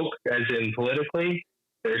are woke, as in politically,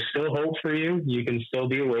 there's still hope for you. You can still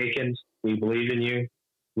be awakened. We believe in you.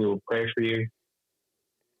 We will pray for you.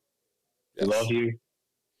 Yes. We love you.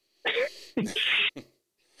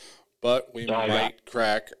 But we Oh, might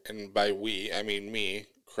crack, and by we, I mean me,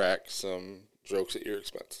 crack some jokes at your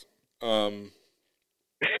expense.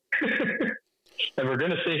 And we're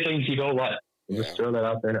going to say things you don't like. Yeah. Just throw that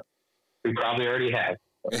out there now. We probably already have.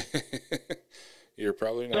 You're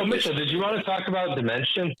probably not. So, Mitchell, did you want to talk about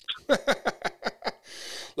dimension?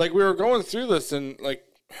 Like, we were going through this, and like,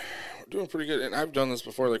 we're doing pretty good. And I've done this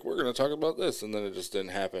before. Like, we're going to talk about this, and then it just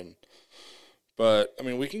didn't happen. But I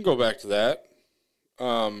mean, we can go back to that.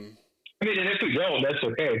 I mean, and if we don't, that's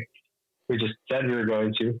okay. We just said we were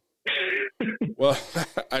going to. Well,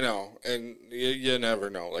 I know, and you never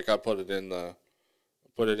know. Like, I'll put it in the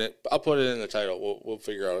title. We'll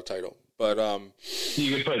figure out a title. But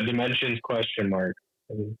you could put dimensions question mark.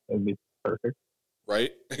 That'd be perfect.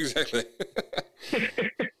 Right? Exactly.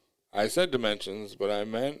 I said dimensions, but I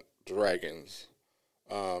meant dragons.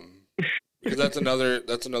 Because that's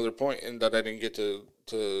another point, and that I didn't get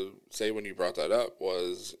to say when you brought that up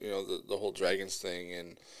was, you know, the whole dragons thing,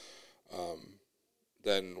 and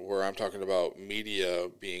then where I'm talking about media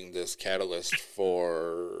being this catalyst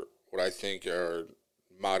for what I think are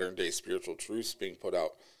modern day spiritual truths being put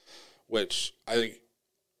out, which I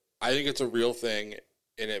think it's a real thing,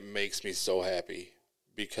 and it makes me so happy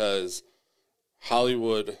because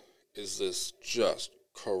Hollywood is this just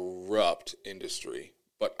corrupt industry.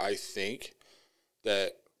 But I think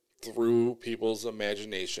that through people's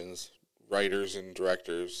imaginations, writers and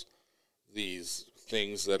directors, these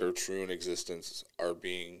things that are true in existence are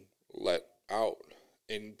being let out.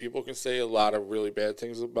 And people can say a lot of really bad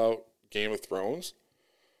things about Game of Thrones.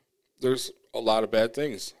 There's a lot of bad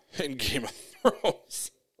things in Game of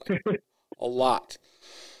Thrones. Like, a lot.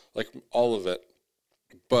 Like, all of it.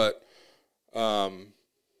 But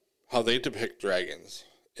how they depict dragons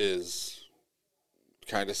is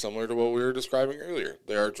kind of similar to what we were describing earlier.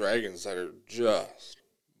 There are dragons that are just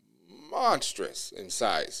monstrous in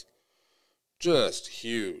size. Just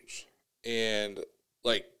huge. And,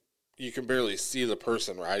 like, you can barely see the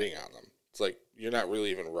person riding on them. It's like you're not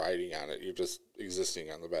really even riding on it. You're just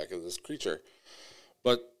existing on the back of this creature.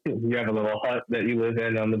 But you have a little hut that you live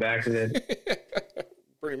in on the back of it.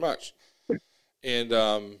 Pretty much.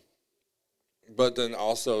 And but then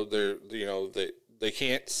also they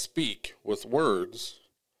can't speak with words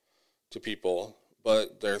to people,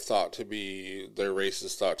 but their race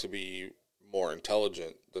is thought to be more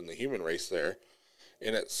intelligent than the human race there.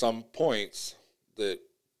 And at some points that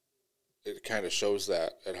it kind of shows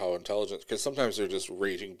that at how intelligent, because sometimes they're just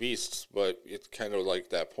raging beasts, but it's kind of like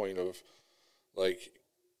that point of like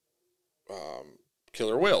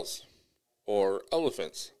killer whales or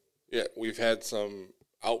elephants. Yeah, we've had some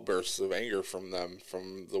outbursts of anger from them,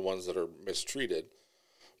 from the ones that are mistreated,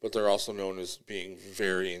 but they're also known as being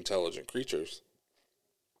very intelligent creatures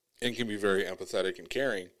and can be very empathetic and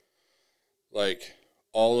caring. Like,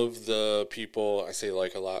 all of the people, I say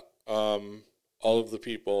like a lot, all of the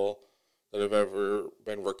people that have ever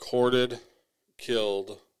been recorded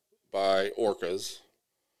killed by orcas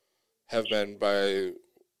have been by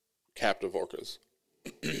captive orcas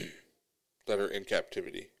that are in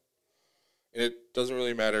captivity. And it doesn't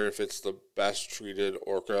really matter if it's the best treated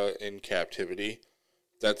orca in captivity.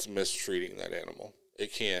 That's mistreating that animal.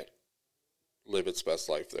 it can't live its best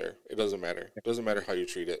life there. It doesn't matter. It doesn't matter how you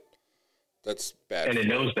treat it. That's bad. And it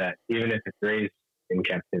knows that, even if it's raised in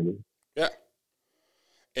captivity. Yeah.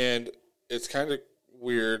 And it's kind of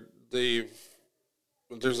weird.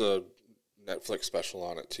 There's a Netflix special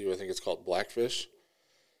on it too. I think it's called Blackfish.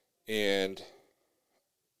 And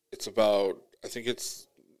it's about, I think it's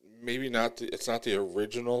maybe it's not the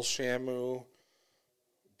original Shamu,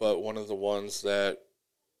 but one of the ones that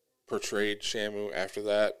portrayed Shamu after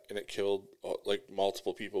that, and it killed like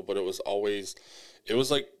multiple people, but it was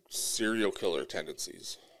like serial killer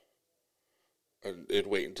tendencies. And it'd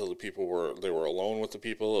wait until they were alone with the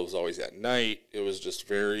people. It was always at night. It was just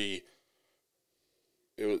very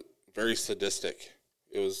sadistic.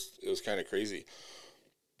 It was kind of crazy.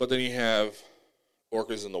 But then you have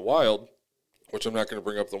orcas in the wild, which I'm not going to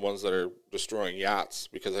bring up the ones that are destroying yachts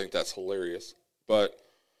because I think that's hilarious.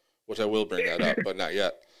 Which I will bring that up, but not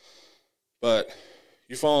yet. But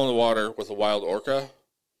you fall in the water with a wild orca,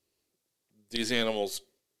 these animals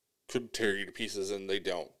could tear you to pieces, and they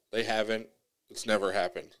don't. They haven't. It's never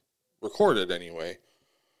happened. Recorded anyway,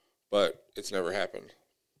 but it's never happened.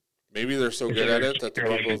 Maybe they're so good at it that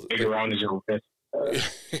the people...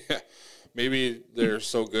 Maybe they're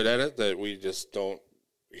so good at it that we just don't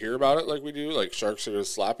hear about it like we do, like sharks are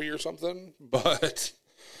sloppy or something, but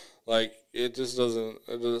like it just doesn't,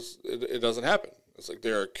 it doesn't happen. It's like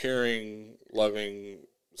they're a caring, loving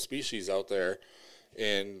species out there,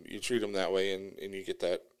 and you treat them that way, and you get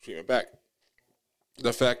that treatment back.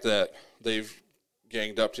 The fact that they've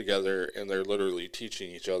ganged up together and they're literally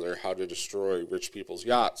teaching each other how to destroy rich people's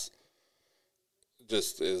yachts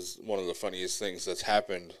just is one of the funniest things that's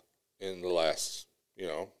happened in the last,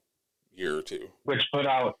 year or two. Which put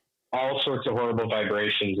out all sorts of horrible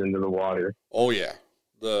vibrations into the water. Oh, yeah.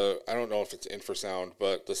 I don't know if it's infrasound,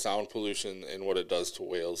 but the sound pollution and what it does to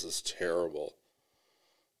whales is terrible.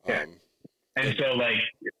 Yeah. And so, like,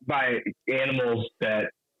 by animals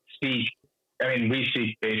that speak, I mean, we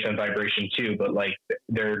speak based on vibration too, but like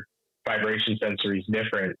their vibration sensory is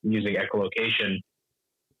different using echolocation.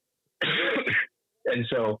 And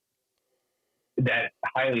so that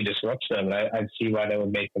highly disrupts them. And I see why that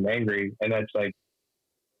would make them angry. And that's like,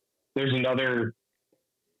 there's another,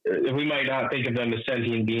 we might not think of them as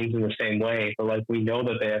sentient beings in the same way, but like we know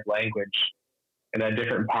that they have language, and that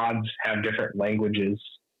different pods have different languages.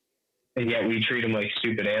 And yet we treat them like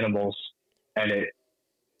stupid animals. And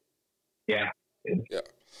yeah.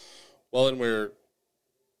 Well, and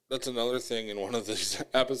that's another thing in one of these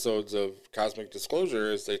episodes of Cosmic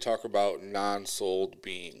Disclosure is they talk about non-souled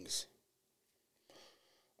beings.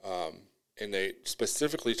 And they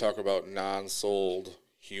specifically talk about non-souled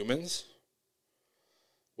humans,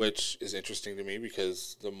 which is interesting to me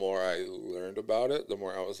because the more I learned about it, the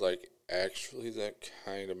more I was like, actually, that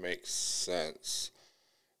kind of makes sense.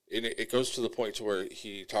 And it goes to the point to where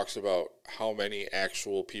he talks about how many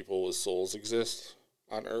actual people with souls exist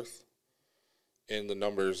on Earth. And the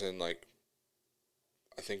numbers in, like,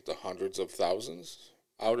 I think the hundreds of thousands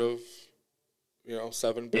out of,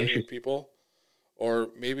 7 billion people. Or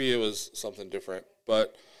maybe it was something different.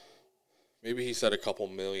 But maybe he said a couple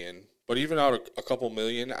million. But even out of a couple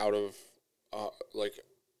million out of, I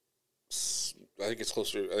think it's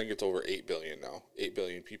over 8 billion now. 8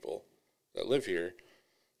 billion people that live here.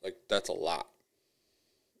 Like, that's a lot.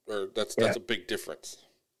 Or that's a big difference,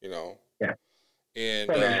 Yeah. And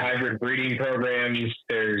there's hybrid breeding programs,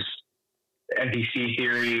 there's NPC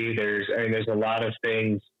theory, there's a lot of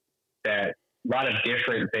things a lot of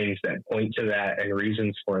different things that point to that and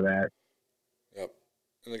reasons for that. Yep.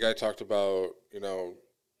 And the guy talked about,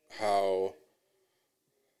 how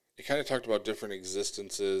he kind of talked about different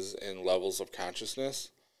existences and levels of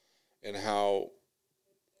consciousness, and how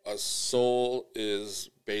a soul is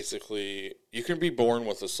basically, you can be born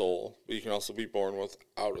with a soul, but you can also be born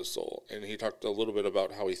without a soul. And he talked a little bit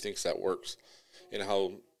about how he thinks that works and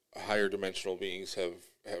how higher dimensional beings have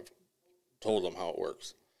told him how it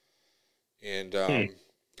works. And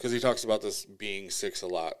because he talks about this being six a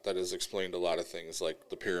lot, that has explained a lot of things like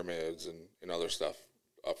the pyramids and other stuff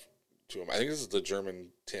up to him. I think this is the German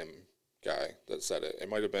Tim guy that said it. It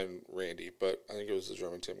might have been Randy, but I think it was the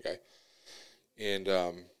German Tim guy. And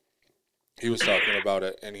he was talking about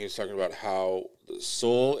it, and he was talking about how the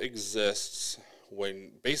soul exists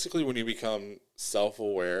when you become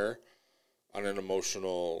self-aware on an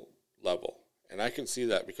emotional level. And I can see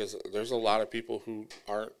that because there's a lot of people who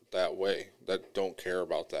aren't that way, that don't care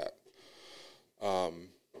about that.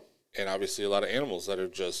 And obviously a lot of animals that are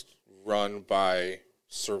just run by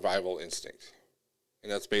survival instinct.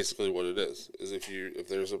 And that's basically what it is if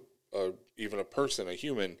there's even a person, a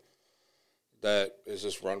human, that is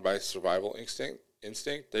just run by survival instinct,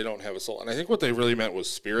 instinct. They don't have a soul. And I think what they really meant was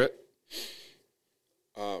spirit,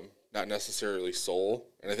 not necessarily soul.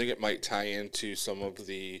 And I think it might tie into some of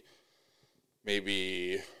the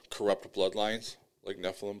maybe corrupt bloodlines, like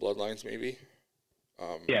Nephilim bloodlines, maybe.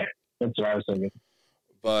 Yeah, that's what I was thinking.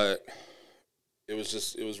 But it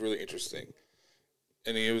was really interesting.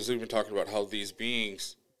 And he was even talking about how these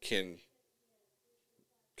beings can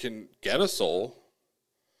get a soul,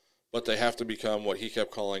 but they have to become what he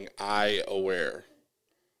kept calling I aware.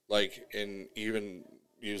 Like, and even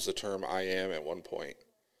use the term I am at one point.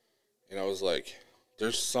 And I was like,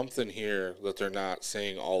 there's something here that they're not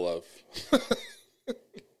saying all of.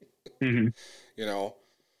 Mm-hmm. You know?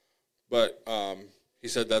 But he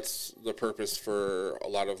said that's the purpose for a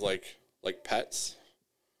lot of like pets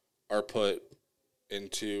are put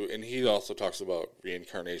into, and he also talks about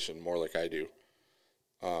reincarnation more like I do.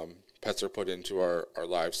 Pets are put into our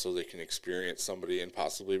lives so they can experience somebody and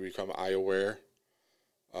possibly become eye aware.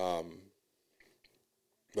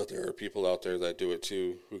 But there are people out there that do it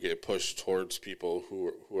too, who get pushed towards people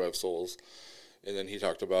who have souls. And then he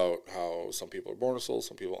talked about how some people are born with souls,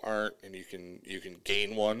 some people aren't, and you can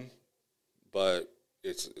gain one, but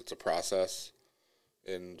it's a process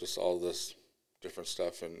and just all this different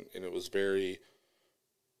stuff. And it was very,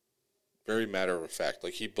 very matter of fact.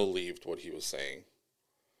 Like, he believed what he was saying.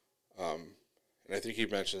 And I think he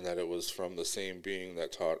mentioned that it was from the same being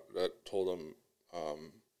that told him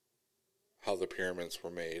how the pyramids were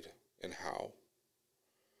made and how.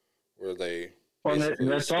 Where they... Well,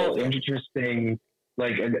 that's all interesting.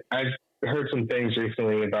 Like, I've heard some things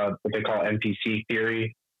recently about what they call NPC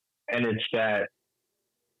theory, and it's that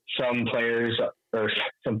some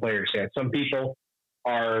people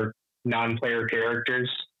are non-player characters,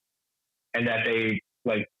 and that they,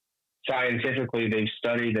 like, scientifically they've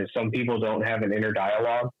studied that some people don't have an inner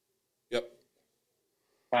dialogue. Yep.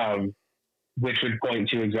 Which would point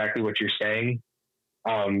to exactly what you're saying.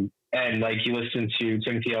 And like, you listen to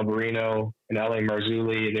Timothy Alberino and L.A.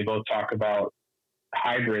 Marzulli, and they both talk about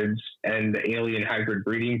hybrids and the alien hybrid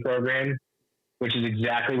breeding program, which is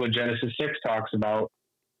exactly what Genesis 6 talks about.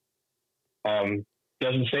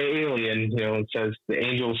 Doesn't say alien, it says the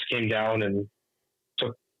angels came down and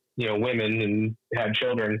took, women and had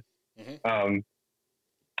children. Mm-hmm.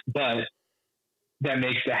 But that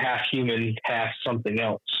makes the half human, half something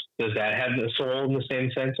else. Does that have the soul in the same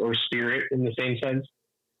sense, or spirit in the same sense?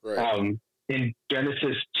 Right. In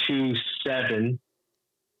Genesis 2:7,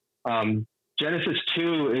 Genesis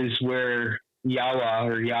 2 is where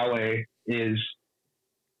Yahweh is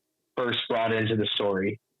first brought into the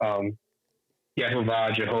story.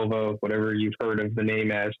 Jehovah, whatever you've heard of the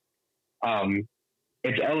name as.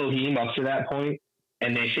 It's Elohim up to that point,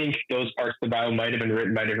 and they think those parts of the Bible might have been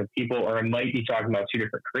written by different people, or it might be talking about two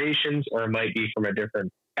different creations, or it might be from a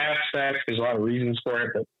different aspect. There's a lot of reasons for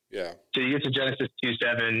it, but yeah. So you get to Genesis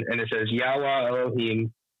 2:7, and it says, Yahweh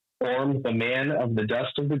Elohim formed the man of the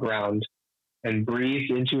dust of the ground and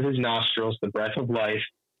breathed into his nostrils the breath of life,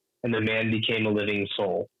 and the man became a living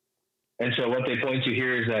soul. And so what they point to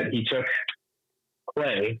here is that he took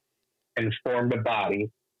clay and formed a body,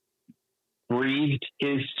 breathed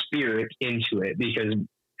his spirit into it, because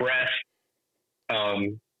breath,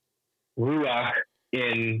 ruach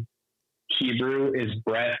in Hebrew is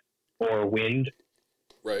breath or wind.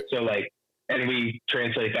 Right. So and we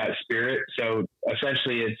translate that spirit. So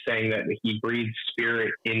essentially it's saying that he breathed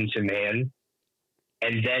spirit into man,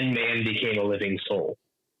 and then man became a living soul.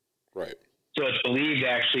 Right. So it's believed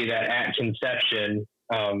actually that at conception,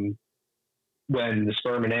 when the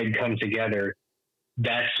sperm and egg come together,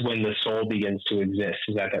 that's when the soul begins to exist,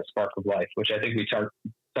 is at that spark of life, which I think we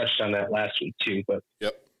touched on that last week too. But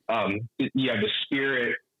yep. You have the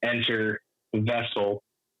spirit enter the vessel,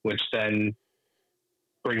 which then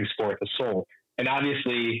brings forth a soul. And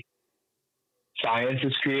obviously science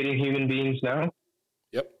is creating human beings now.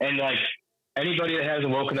 Yep. And anybody that hasn't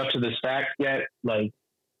woken up to this fact yet,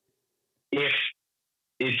 if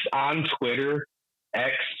it's on Twitter,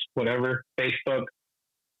 X, whatever, Facebook,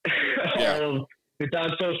 yeah. It's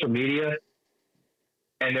on social media,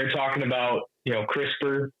 and they're talking about,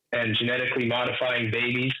 CRISPR and genetically modifying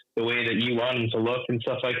babies the way that you want them to look and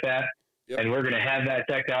stuff like that. Yep. And we're going to have that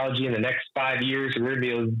technology in the next 5 years, and we're going to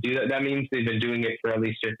be able to do that. That means they've been doing it for at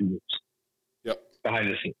least 50 years. Yep.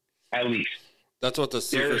 Behind the scenes, at least. That's what the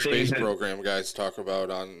secret space program guys talk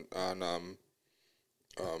about on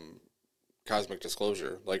Cosmic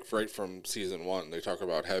Disclosure. Like right from season 1, they talk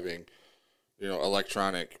about having,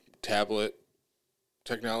 electronic tablet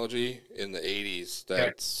technology in the 80s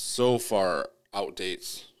that so far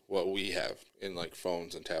outdates what we have in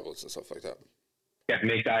phones and tablets and stuff like that. Yeah,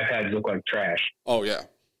 make the iPads look like trash. Oh yeah,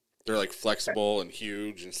 they're like flexible and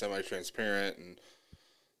huge and semi-transparent and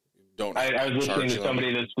don't. I was listening to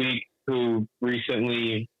somebody this week who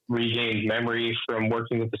recently regained memory from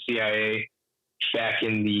working with the CIA back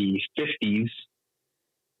in the 50s,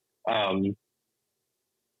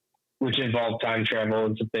 which involved time travel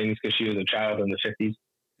and some things because she was a child in the 50s.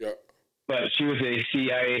 Yeah. But she was a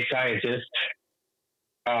CIA scientist.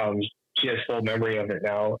 She has full memory of it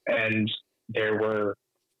now. And there were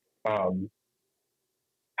holographic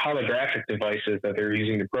devices that they're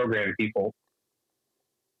using to program people.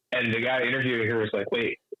 And the guy interviewing her was like,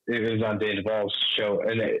 wait, it was on Dave Duvall's show.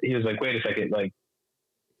 And he was like, wait a second, like,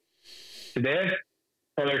 did they have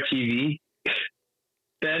color TV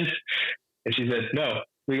then? And she said, no,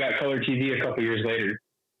 we got color TV a couple years later.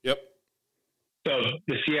 Yep. So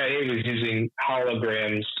the CIA was using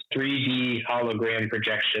holograms, 3D hologram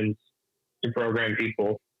projections to program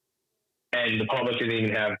people. And the public didn't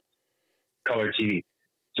even have color TV.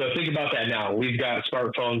 So think about that now. We've got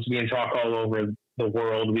smartphones. We can talk all over the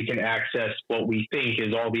world. We can access what we think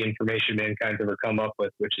is all the information mankind's ever come up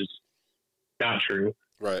with, which is not true.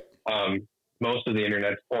 Right. Most of the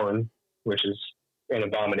internet's porn, which is an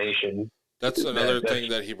abomination. That's another thing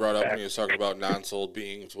that he brought up when he was talking about non-soul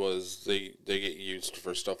beings was they get used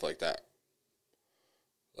for stuff like that.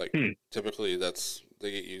 Like typically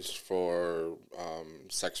they get used for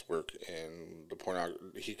sex work and the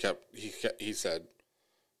pornography. He said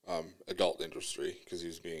adult industry because he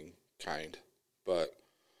was being kind, but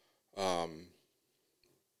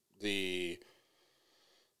the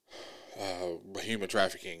human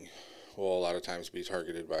trafficking will a lot of times be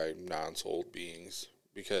targeted by non-souled beings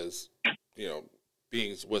because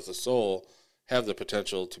beings with a soul have the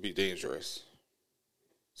potential to be dangerous,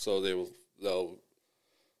 so they'll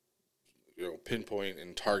pinpoint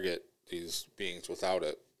and target these beings without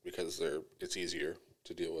it because it's easier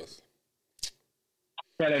to deal with.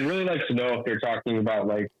 And I'd really like to know if they're talking about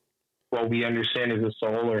like what we understand as a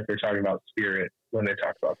soul, or if they're talking about spirit when they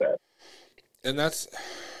talk about that. And that's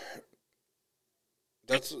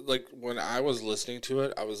like when I was listening to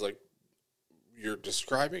it, I was like, you're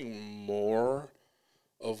describing more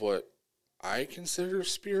of what I consider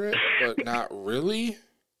spirit, but not really.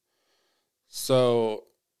 So,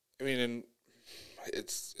 I mean, and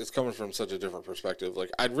it's coming from such a different perspective.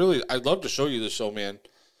 Like, I'd love to show you the show, man.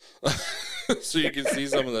 So you can see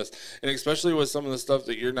some of this, and especially with some of the stuff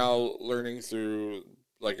that you're now learning through,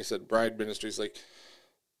 like I said, Bride Ministries. Like,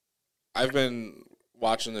 I've been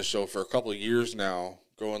watching this show for a couple of years now,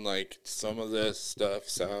 going like, some of this stuff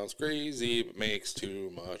sounds crazy, but makes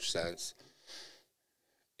too much sense.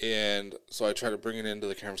 And so I try to bring it into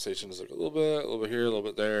the conversations like a little bit here, a little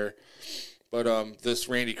bit there. But this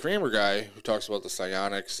Randy Kramer guy who talks about the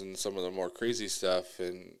psionics and some of the more crazy stuff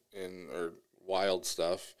or wild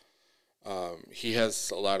stuff, he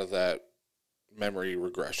has a lot of that memory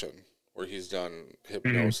regression where he's done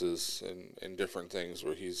hypnosis and different things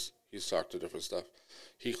where he's talked to different stuff.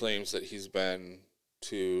 He claims that he's been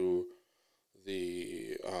to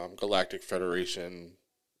the Galactic Federation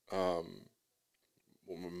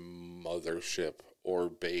mothership or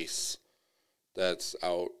base that's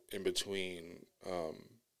out in between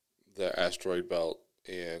the asteroid belt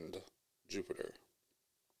and Jupiter.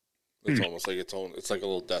 It's almost like it's like a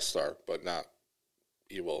little Death Star, but not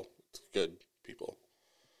evil. It's good people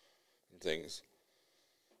and things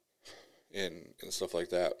and stuff like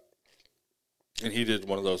that. And he did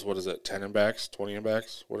one of those, 10 and backs, 20 and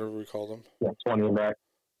backs, whatever we call them. Yeah, 20 and back.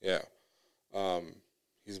 Yeah.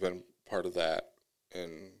 He's been part of that.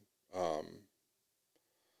 And he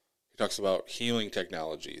talks about healing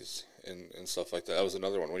technologies and stuff like that. That was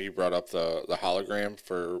another one. When you brought up the hologram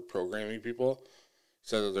for programming people, he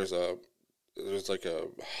said that there's like a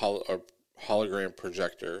hologram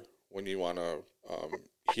projector when you want to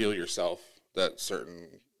heal yourself that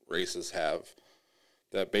certain races have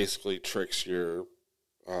that basically tricks your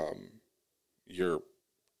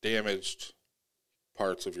damaged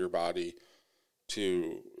parts of your body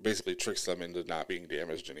to basically tricks them into not being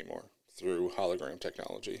damaged anymore through hologram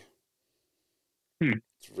technology.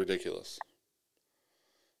 It's ridiculous.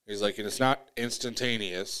 He's like, and it's not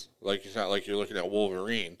instantaneous. Like, it's not like you're looking at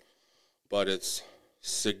Wolverine, but it's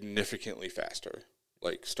significantly faster.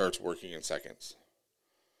 Like, starts working in seconds.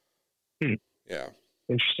 Yeah.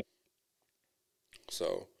 Interesting.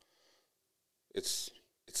 So, it's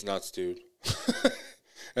nuts, dude.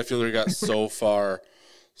 I feel like we got so far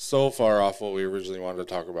off what we originally wanted to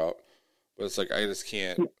talk about. But it's like, I just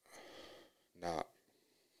can't not.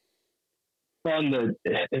 Well,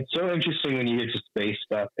 it's so interesting when you get to space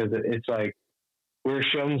stuff because it's like we're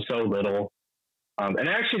shown so little. And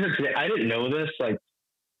I actually heard today, I didn't know this. Like,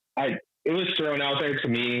 it was thrown out there to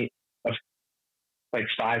me like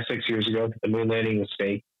 5-6 years ago that the moon landing was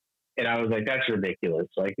fake. And I was like, that's ridiculous.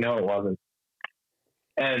 Like, no, it wasn't.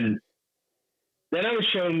 And then I was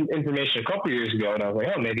shown information a couple years ago, and I was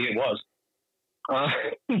like, oh, maybe it was.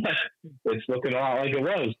 It's looking a lot like it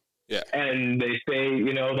was. Yeah. And they say,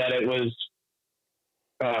 that it was,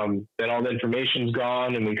 that all the information's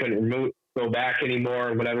gone and we couldn't go back anymore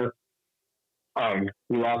or whatever.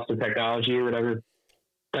 We lost the technology or whatever.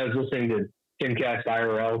 I was listening to Timcast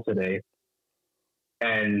IRL today,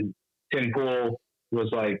 and Tim Pool was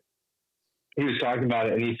like, he was talking about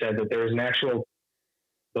it, and he said that there was an actual,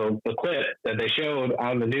 the clip that they showed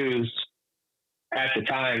on the news at the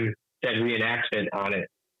time said reenactment on it.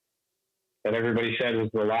 That everybody said was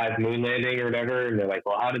the live moon landing or whatever. And they're like,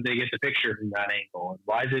 well, how did they get the picture from that angle? And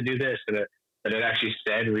why does it do this? And it actually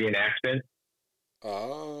said reenactment.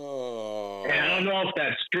 Oh. And I don't know if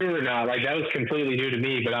that's true or not. Like, that was completely new to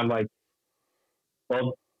me, but I'm like,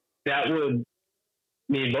 well, that would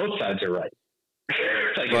mean both sides are right.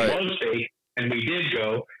 Like, right. It was fake, and we did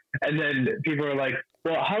go. And then people are like,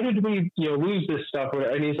 well, how did we, lose this stuff?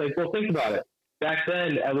 And he's like, well, think about it. Back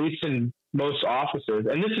then, at least in most offices,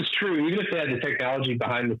 and this is true, even if they had the technology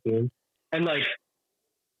behind the scenes, and like,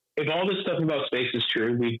 if all this stuff about space is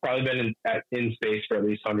true, we've probably been in space for at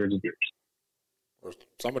least hundreds of years. Or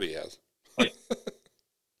somebody has. Like,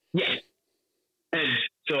 yeah. And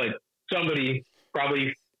so, like,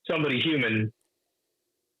 probably somebody human,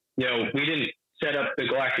 we didn't set up the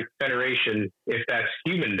Galactic Federation, if that's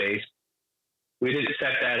human based. We didn't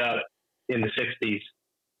set that up in the 60s.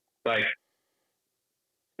 Like,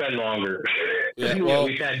 been longer. Yeah, well,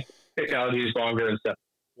 we've had technologies longer and stuff.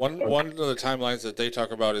 One of the timelines that they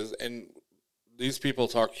talk about is, and these people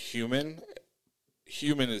talk human.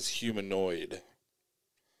 Human is humanoid,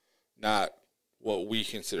 not what we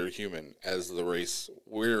consider human as the race.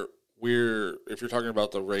 We're if you're talking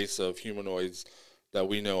about the race of humanoids that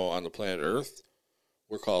we know on the planet Earth,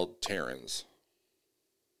 we're called Terrans.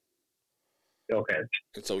 Okay.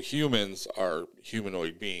 And so humans are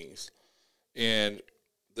humanoid beings, and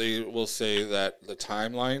they will say that the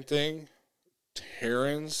timeline thing,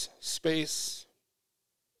 Terran's space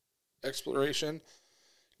exploration,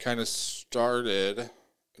 kind of started,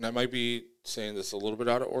 and I might be saying this a little bit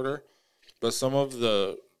out of order, but some of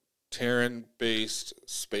the Terran-based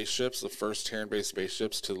spaceships, the first Terran-based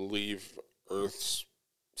spaceships to leave Earth's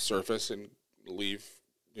surface and leave,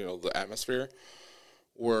 the atmosphere,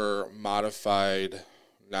 were modified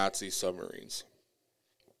Nazi submarines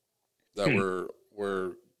that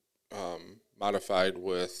were modified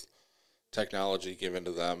with technology given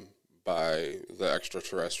to them by the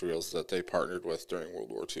extraterrestrials that they partnered with during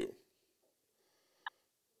World War II.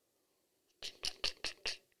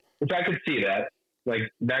 Which I could see that.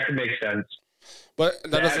 Like, that could make sense. But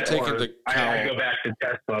that doesn't take into account... I go back to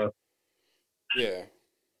Tesla. Yeah.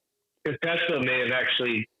 Because Tesla may have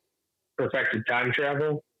actually perfected time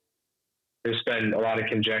travel. There's been a lot of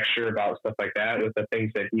conjecture about stuff like that with the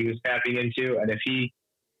things that he was tapping into. And if he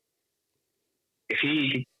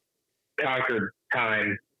conquered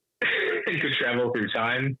time and could travel through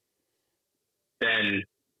time, then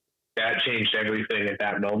that changed everything at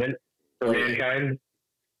that moment for mankind.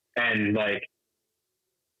 And like,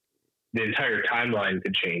 the entire timeline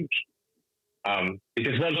could change.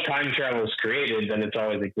 Because once time travel is created, then it's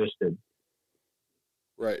always existed.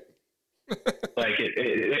 Right. Like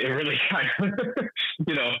it really kind of,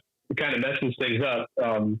 it kind of messes things up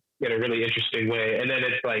in a really interesting way. And then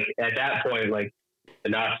it's like, at that point, like, the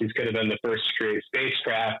Nazis could have been the first to create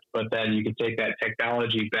spacecraft, but then you could take that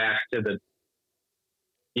technology back to the,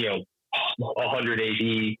 100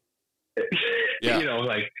 AD. Yeah.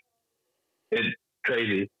 Like, it's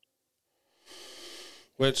crazy.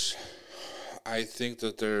 Which I think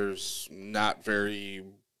that there's not very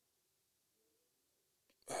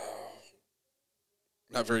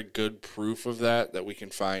good proof of that we can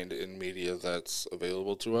find in media that's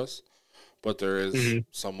available to us, but there is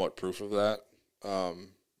somewhat proof of that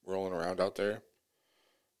rolling around out there.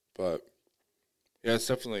 But yeah, it's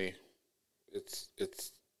definitely it's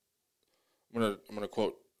I'm gonna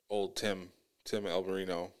quote old Tim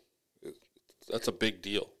Alberino. That's a big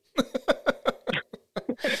deal.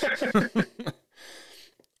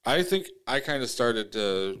 I think I kind of started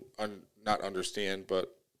to not understand,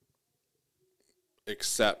 but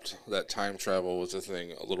accept that time travel was a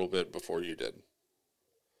thing a little bit before you did.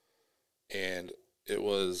 And it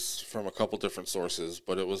was from a couple different sources,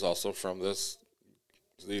 but it was also from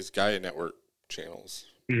these Gaia Network channels,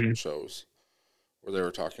 shows, where they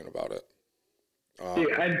were talking about it.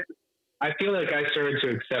 I feel like I started to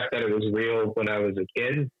accept that it was real when I was a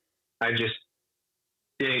kid. I just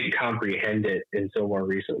didn't comprehend it until more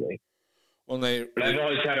recently. But I've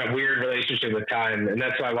always had a weird relationship with time, and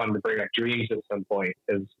that's why I wanted to bring up dreams at some point,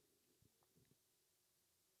 because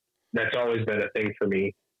that's always been a thing for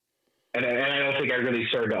me. And I don't think I really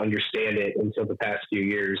started to understand it until the past few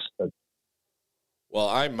years. But. Well,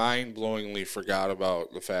 I mind-blowingly forgot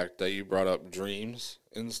about the fact that you brought up dreams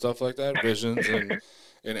and stuff like that, visions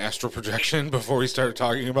and astral projection before we started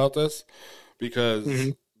talking about this,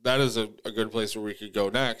 because that is a good place where we could go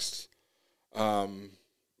next,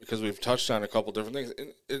 because we've touched on a couple different things.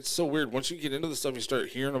 And it's so weird. Once you get into the stuff, you start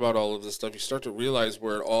hearing about all of this stuff, you start to realize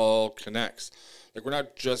where it all connects. Like, we're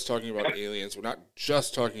not just talking about aliens. We're not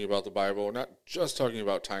just talking about the Bible. We're not just talking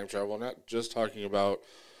about time travel. We're not just talking about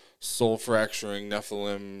soul fracturing,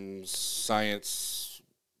 Nephilim, science,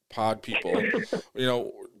 pod people. You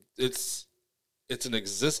know, it's an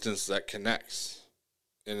existence that connects,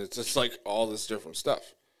 and it's just like all this different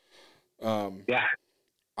stuff.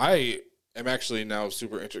 I am actually now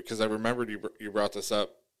super interested because I remembered you brought this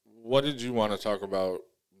up. What did you want to talk about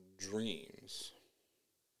dreams?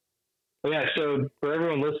 Yeah, so for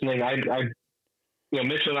everyone listening, I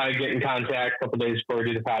Mitchell and I get in contact a couple days before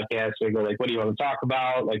we do the podcast. We go like, what do you want to talk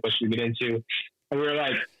about? Like, what should we get into? And we were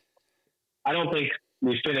like, I don't think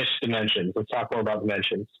we finished dimensions. Let's talk more about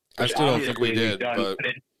dimensions. I still don't think we did, but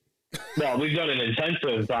well, we've done an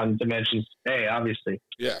intensive on dimensions today, obviously.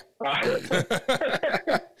 Yeah.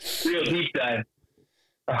 Real deep dive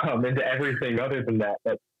into everything other than that.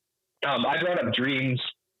 But I brought up dreams,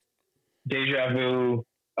 deja vu.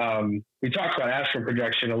 We talked about astral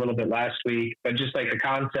projection a little bit last week, but just like the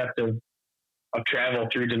concept of travel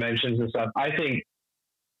through dimensions and stuff. I think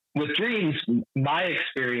with dreams, my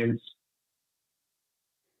experience,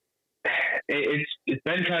 it's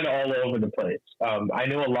been kind of all over the place. I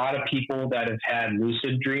know a lot of people that have had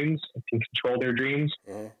lucid dreams and can control their dreams.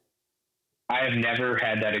 Mm-hmm. I have never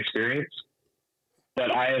had that experience,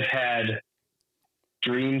 but I have had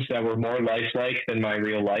dreams that were more lifelike than my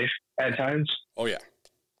real life at times. Oh yeah.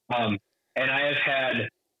 And I have had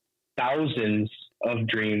thousands of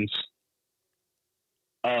dreams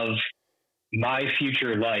of my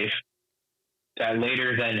future life that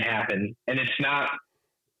later then happen. And it's not,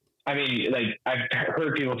 I mean, like, I've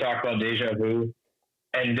heard people talk about deja vu,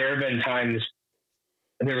 and there have been times,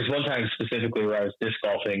 and there was one time specifically where I was disc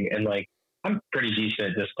golfing, and like, I'm pretty decent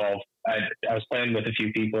at disc golf. I was playing with a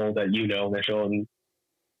few people that Mitchell, and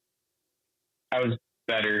I was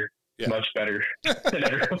better. Yeah. Much better than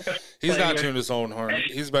everyone. He's not tuned his own horn.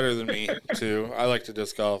 He's better than me too. I like to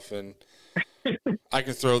disc golf, and I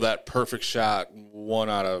can throw that perfect shot 1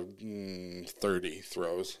 out of 30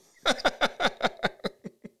 throws.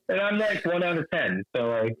 And I'm like 1 out of 10. So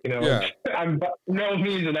like, I'm no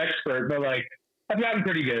means an expert, but like I've gotten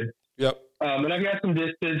pretty good. Yep. And I've got some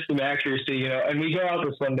distance, some accuracy, and we go out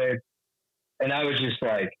this one day, and I was just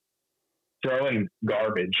like throwing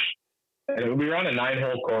garbage. And we were on a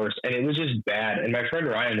 9-hole course, and it was just bad. And my friend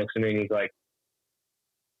Ryan looks at me, and he's like,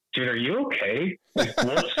 dude, are you okay? Like,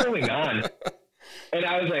 what's going on? And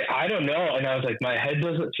I was like, I don't know. And I was like, my head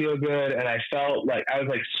doesn't feel good. And I felt like I was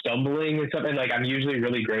like stumbling and something. Like, I'm usually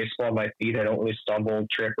really graceful on my feet. I don't really stumble,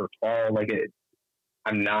 trip, or fall. Like,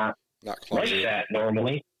 I'm not clumsy like that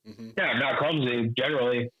normally. Mm-hmm. Yeah, I'm not clumsy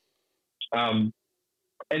generally. And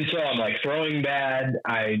so I'm like throwing bad.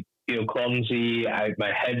 I feel clumsy.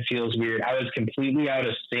 My head feels weird. I was completely out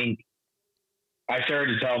of sync. I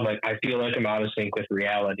started to tell him, like, I feel like I'm out of sync with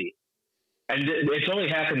reality. And it's only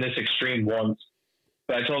happened this extreme once.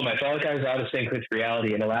 But I told him I felt like I was out of sync with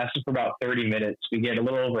reality, and it lasted for about 30 minutes. We get a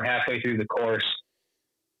little over halfway through the course,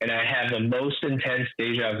 and I had the most intense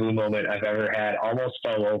deja vu moment I've ever had. Almost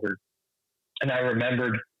fell over. And I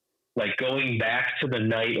remembered, like, going back to the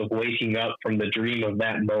night of waking up from the dream of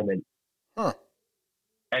that moment. Huh.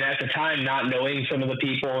 And at the time, not knowing some of the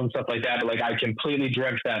people and stuff like that, but like I completely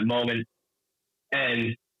dreamt that moment.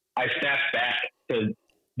 And I snapped back to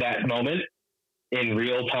that moment in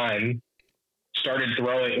real time, started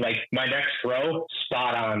throwing, like my next throw,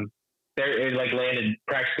 spot on. There, it like landed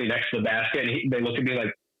practically next to the basket. And they looked at me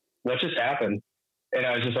like, what just happened? And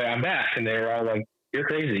I was just like, I'm back. And they were all like, you're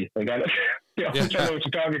crazy. Like, I don't know what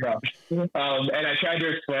you're talking about. And I tried to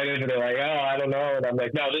explain it, and they're like, oh, I don't know. And I'm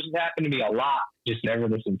like, no, this has happened to me a lot, just never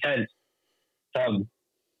this intense.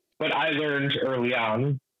 But I learned early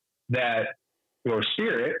on that your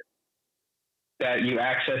spirit that you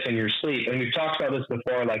access in your sleep, and we've talked about this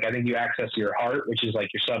before, like I think you access your heart, which is like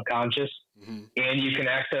your subconscious, and you can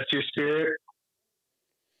access your spirit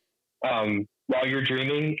while you're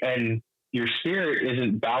dreaming, and your spirit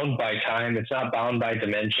isn't bound by time. It's not bound by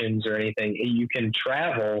dimensions or anything. You can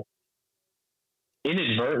travel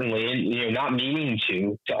inadvertently, and not meaning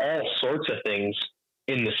to all sorts of things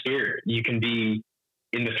in the spirit. You can be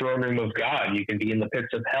in the throne room of God. You can be in the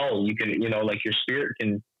pits of hell. You can, like your spirit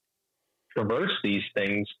can traverse these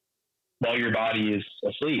things while your body is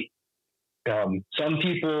asleep. Some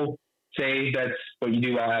people say that's what you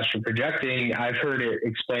do while astral projecting. I've heard it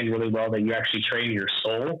explained really well that you actually train your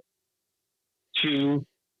soul to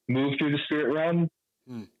move through the spirit realm.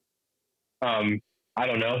 I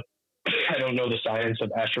don't know. I don't know the science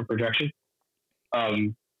of astral projection.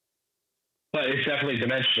 But it's definitely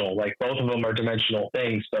dimensional. Like both of them are dimensional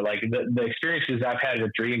things, but like the experiences I've had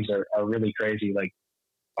with dreams are really crazy. Like,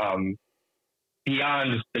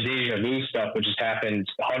 beyond the deja vu stuff, which has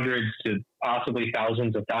happened hundreds to possibly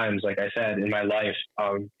thousands of times, like I said, in my life.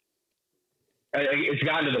 It's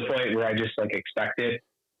gotten to the point where I just like expect it.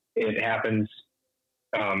 It happens,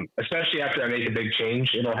 especially after I make a big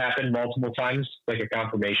change. It'll happen multiple times, like a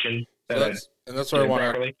confirmation. That's where I want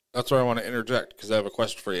to interject, because I have a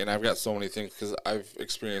question for you, and I've got so many things, because I've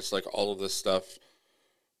experienced like all of this stuff.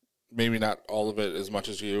 Maybe not all of it as much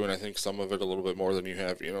as you, and I think some of it a little bit more than you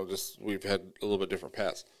have. Just we've had a little bit different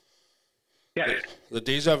paths. Yeah. The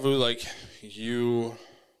deja vu, like you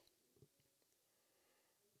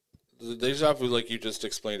just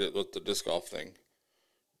explained it with the disc golf thing.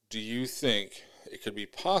 Do you think it could be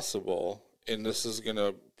possible, and this is going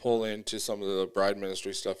to pull into some of the bride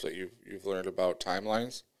ministry stuff that you've learned about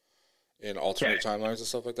timelines and alternate timelines and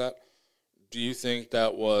stuff like that? Do you think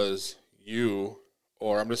that was you,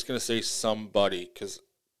 or I'm just going to say somebody, because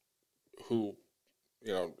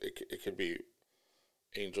it could be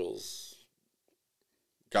angels,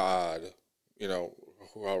 God,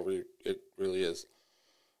 however it really is,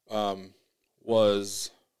 was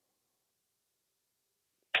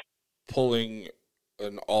pulling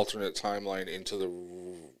an alternate timeline into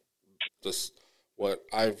this what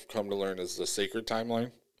I've come to learn is the sacred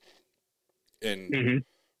timeline, and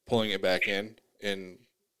pulling it back in and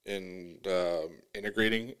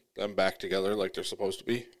integrating them back together like they're supposed to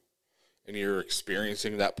be, and you're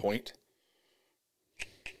experiencing that point,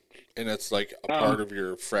 and it's like a part of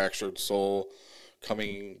your fractured soul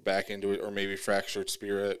coming back into it, or maybe fractured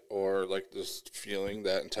spirit, or like this feeling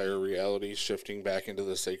that entire reality shifting back into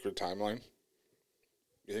the sacred timeline.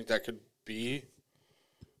 You think that could be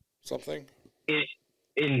something?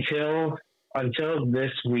 Until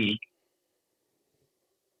this week,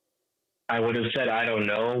 I would have said I don't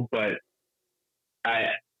know, but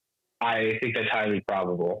I think that's highly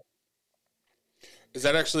probable. Is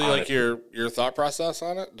that actually like your thought process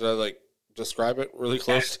on it? Did I like describe it really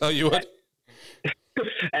close to how you would?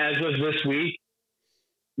 As of this week,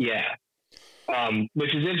 yeah.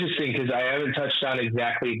 Which is interesting because I haven't touched on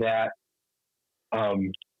exactly that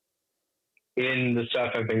in the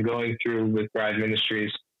stuff I've been going through with Bride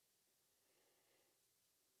Ministries.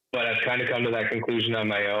 But I've kind of come to that conclusion on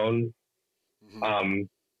my own.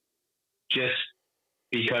 Just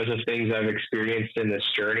because of things I've experienced in this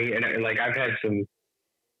journey. And I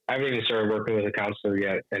haven't even started working with a counselor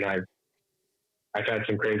yet. And I've had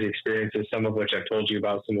some crazy experiences, some of which I've told you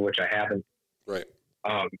about, some of which I haven't. Right.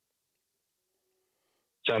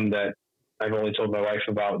 Some that I've only told my wife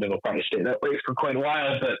about, and it'll probably stay that way for quite a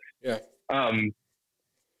while. But yeah. I'm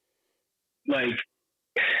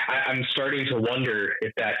starting to wonder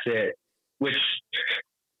if that's it. Which,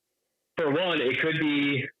 for one, it could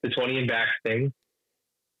be the 20 and back thing.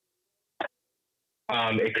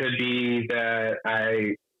 It could be that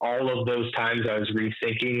all of those times I was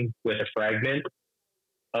rethinking with a fragment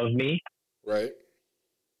of me. Right.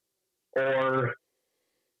 Or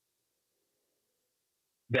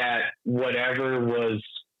that whatever was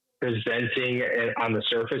presenting on the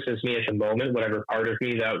surface as me at the moment, whatever part of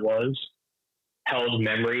me that was, held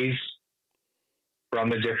memories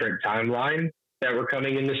from a different timeline that were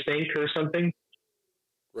coming into sync or something.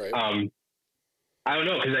 Right. I don't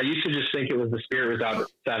know, because I used to just think it was the spirit was out of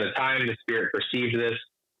time, the spirit perceived this.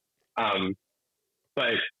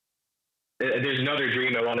 But there's another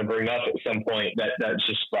dream I want to bring up at some point that's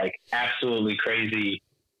just like absolutely crazy.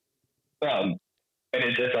 And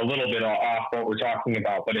it's a little bit off what we're talking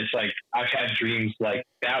about, but it's like I've had dreams like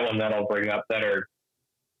that one that I'll bring up they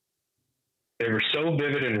were so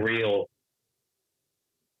vivid and real.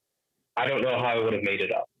 I don't know how I would have made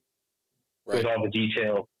it up with all the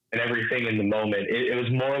detail and everything in the moment. It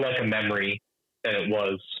was more like a memory than it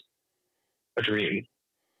was a dream.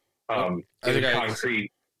 I think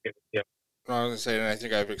concrete. I was going to say, and I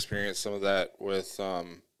think I've experienced some of that with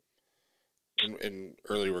in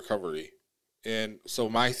early recovery. And so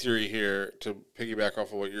my theory here, to piggyback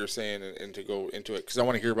off of what you're saying and to go into it, because I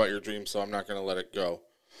want to hear about your dream, so I'm not going to let it go.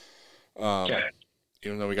 Okay.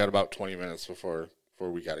 even though we got about 20 minutes before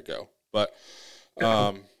we got to go. But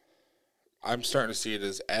I'm starting to see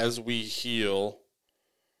it as we heal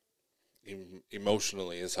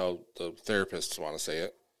emotionally, is how the therapists want to say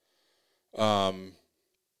it.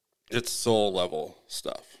 It's soul level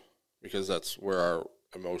stuff, because that's where our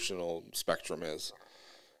emotional spectrum is.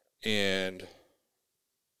 And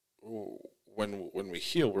when we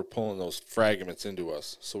heal, we're pulling those fragments into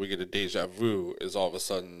us. So we get a deja vu, is all of a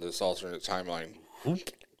sudden this alternate timeline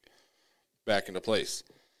whoop, back into place.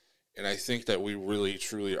 And I think that we really,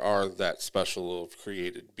 truly are that special of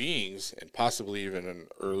created beings, and possibly even an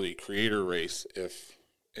early creator race.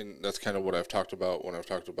 And that's kind of what I've talked about when I've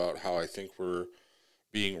talked about how I think we're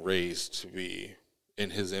being raised to be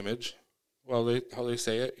in his image. Well, how they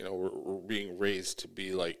say it, we're being raised to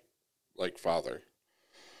be like Father.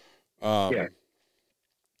 Yeah.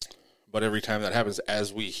 But every time that happens,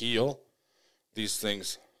 as we heal, these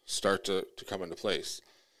things start to come into place.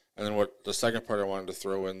 And then what the second part I wanted to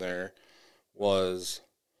throw in there was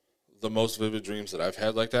the most vivid dreams that I've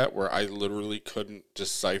had like that, where I literally couldn't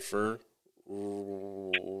decipher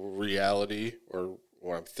reality, or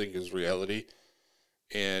what I think is reality,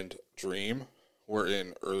 and dream, were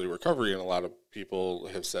in early recovery. And a lot of people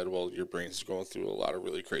have said, well, your brain's going through a lot of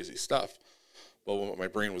really crazy stuff. But what my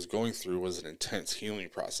brain was going through was an intense healing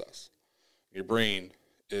process. Your brain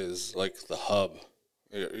is like the hub.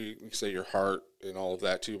 You can say your heart and all of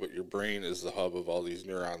that too, but your brain is the hub of all these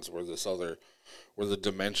neurons, where the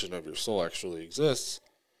dimension of your soul actually exists.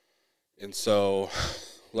 And so,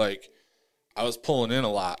 I was pulling in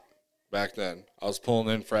a lot back then. I was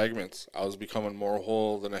pulling in fragments. I was becoming more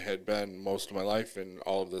whole than I had been most of my life, and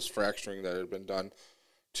all of this fracturing that had been done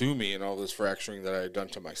to me, and all this fracturing that I had done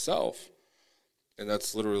to myself. And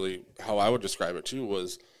that's literally how I would describe it too,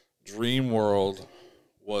 was dream world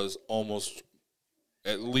was almost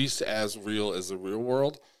at least as real as the real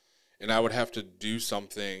world. And I would have to do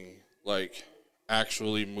something like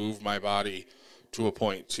actually move my body to a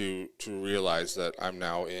point to realize that I'm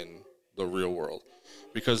now in the real world.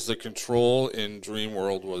 Because the control in dream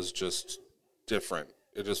world was just different.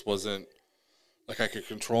 It just wasn't like I could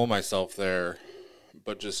control myself there,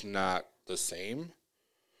 but just not the same.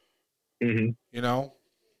 Mm-hmm.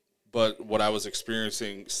 But what I was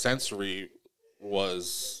experiencing sensory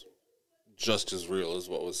was just as real as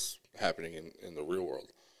what was happening in the real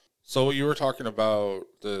world. So you were talking about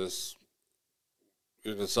this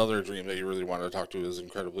other dream that you really wanted to talk to is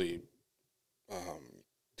incredibly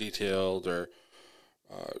detailed, or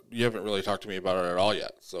you haven't really talked to me about it at all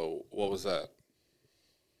yet. So what was that?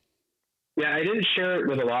 Yeah, I didn't share it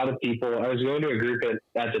with a lot of people. I was going to a group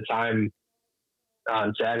at the time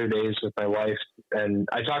on Saturdays with my wife, and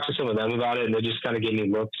I talked to some of them about it, and they just kind of gave me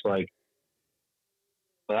looks like,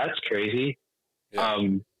 well, that's crazy. Yeah.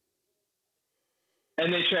 And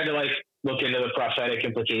they tried to look into the prophetic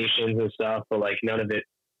implications and stuff, but none of it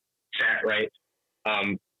sat right.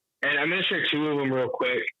 And I'm going to share two of them real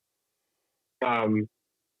quick. And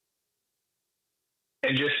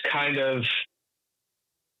just kind of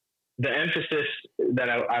the emphasis that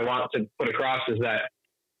I want to put across is that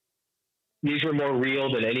these were more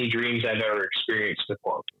real than any dreams I've ever experienced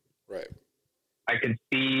before. Right. I could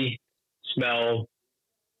see, smell,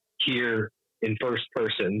 hear in first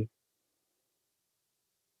person.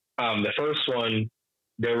 The first one,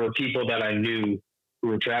 there were people that I knew who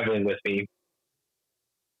were traveling with me.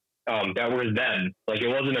 That were them. It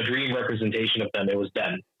wasn't a dream representation of them. It was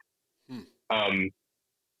them. I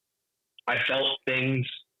felt things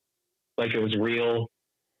like it was real.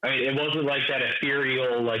 I mean, it wasn't like that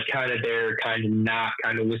ethereal, kind of there, kind of not,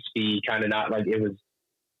 kind of wispy, kind of not. It was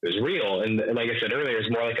real. And like I said earlier,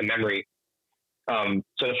 it's more like a memory. So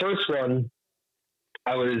the first one,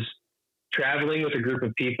 I was traveling with a group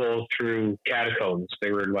of people through catacombs.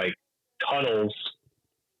 They were tunnels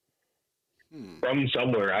from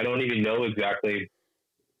somewhere. I don't even know exactly.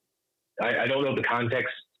 I don't know the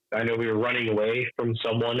context. I know we were running away from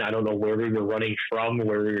someone. I don't know where we were running from,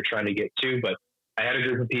 where we were trying to get to, but I had a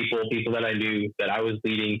group of people that I knew that I was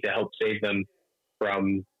leading to help save them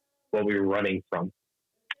from what we were running from.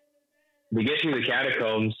 We get through the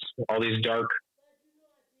catacombs, all these dark,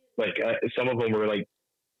 some of them were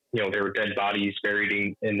there were dead bodies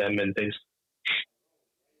buried in them and things.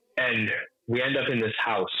 And we end up in this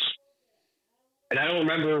house. And I don't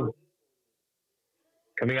remember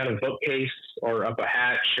coming out of a bookcase or up a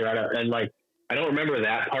hatch I don't remember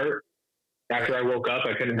that part. After I woke up,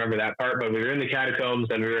 I couldn't remember that part, but we were in the catacombs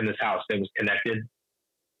and we were in this house that was connected.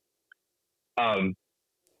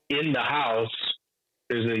 In the house,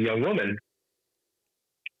 there's a young woman.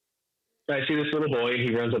 I see this little boy,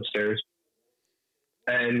 he runs upstairs.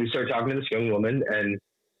 And we started talking to this young woman, and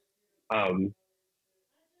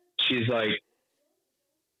she's like,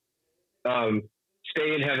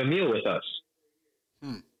 stay and have a meal with us.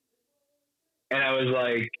 And I was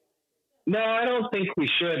like, no, I don't think we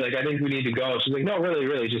should. Like, I think we need to go. She's like, no,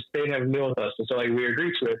 really, just stay and have a meal with us. And so, like, we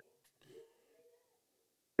agreed to it.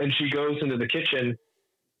 And she goes into the kitchen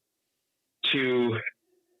to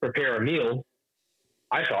prepare a meal,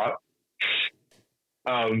 I thought.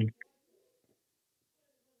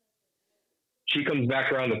 She comes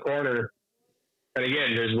back around the corner, and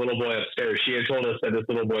again, there's a little boy upstairs. She had told us that this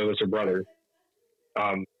little boy was her brother.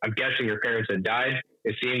 I'm guessing her parents had died.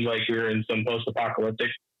 It seemed like we were in some post-apocalyptic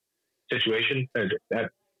situation. At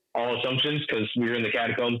all assumptions, because we were in the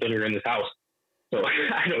catacombs and we were in this house. So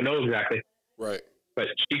I don't know exactly. Right. But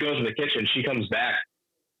she goes in the kitchen. She comes back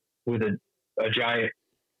with a giant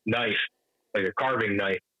knife, like a carving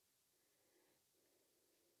knife.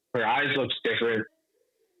 Her eyes looked different.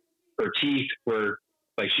 Her teeth were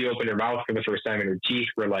like, she opened her mouth for the first time, and her teeth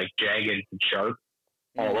were like jagged and sharp,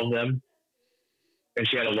 all of them. And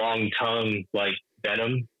she had a long tongue, like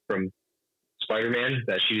Venom from Spider-Man,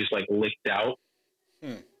 that she just like licked out.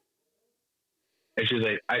 And she's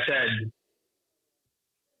like, I said,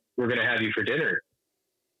 we're going to have you for dinner.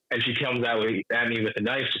 And she comes out at me with a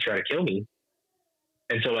knife to try to kill me.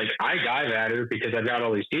 And so, like, I dive at her because I've got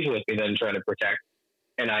all these people with me that I'm trying to protect.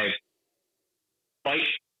 And I fight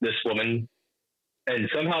this woman. And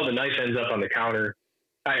somehow the knife ends up on the counter.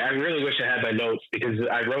 I really wish I had my notes, because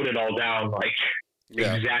I wrote it all down, like,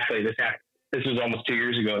 exactly. This happened. This was almost 2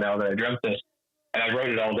 years ago now that I dreamt this. And I wrote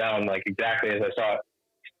it all down, like, exactly as I saw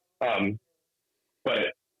it. But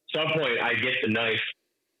at some point, I get the knife.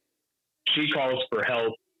 She calls for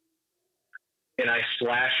help, and I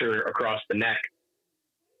slash her across the neck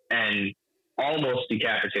and almost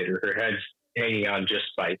decapitate her. Her head's hanging on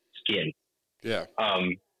just by skin. Yeah.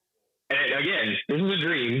 And again, this is a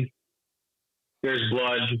dream. There's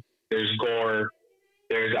blood. There's gore.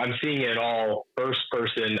 I'm seeing it all first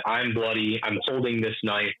person. I'm bloody. I'm holding this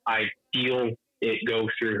knife. I feel it go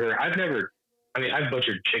through her. I've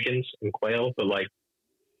butchered chickens and quail, but like,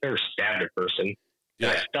 never stabbed a person. Yeah.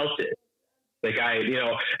 And I felt it. Like,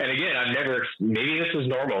 and again, I've never, maybe this is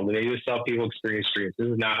normal. Maybe this is how people experience dreams. This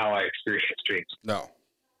is not how I experience dreams. No.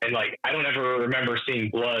 And like, I don't ever remember seeing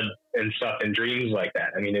blood and stuff in dreams like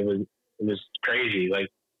that. I mean, it was crazy.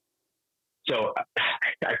 Like, so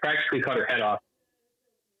I practically cut her head off.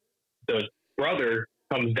 The brother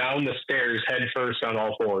comes down the stairs head first on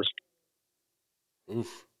all fours.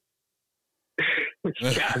 Oof.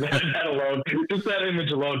 Yeah, that alone, just that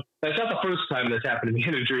image alone. That's not the first time that's happened to me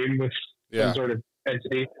in a dream with some sort of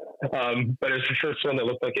entity. But it was the first one that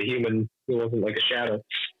looked like a human. It wasn't like a shadow.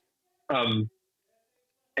 And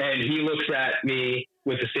he looks at me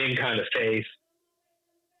with the same kind of face.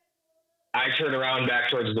 I turn around back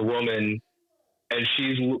towards the woman, and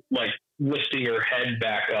she's like lifting her head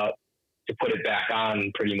back up to put it back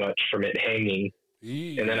on, pretty much, from it hanging.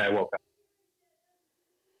 And then I woke up.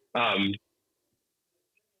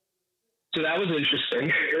 So that was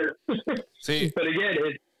interesting. See, but again,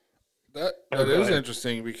 that is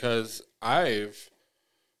interesting, because I've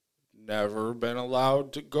never been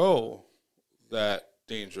allowed to go that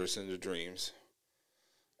dangerous into dreams.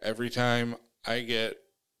 Every time I get,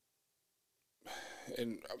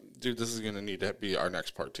 and dude, this is going to need to be our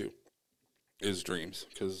next part too, is dreams,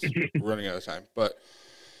 because we're running out of time. But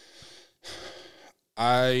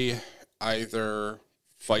I either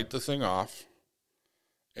fight the thing off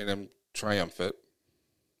and I'm triumphant.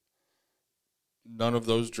 None of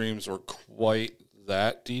those dreams were quite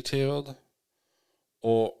that detailed,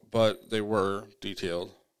 but they were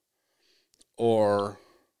detailed.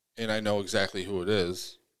 And I know exactly who it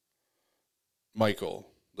is. Michael,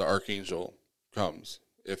 the archangel, comes.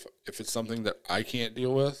 If it's something that I can't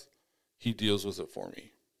deal with, he deals with it for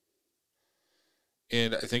me.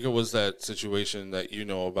 And I think it was that situation that you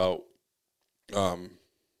know about, and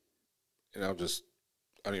I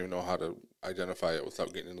don't even know how to identify it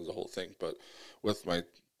without getting into the whole thing, but with my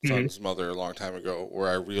son's mother a long time ago, where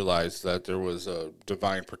I realized that there was a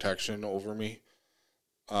divine protection over me.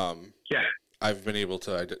 I've been able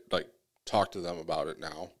to talk to them about it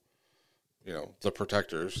now, the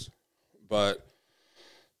protectors. But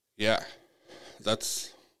yeah,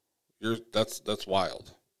 that's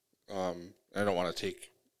wild. I don't want to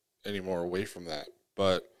take any more away from that,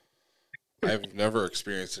 but I've never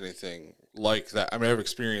experienced anything like that. I mean, I've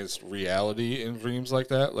experienced reality in dreams like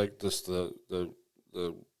that, like just the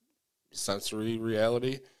sensory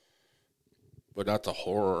reality, but not the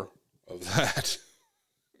horror of that,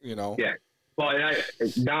 Yeah. Well,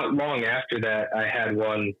 and not long after that, I had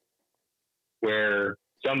one where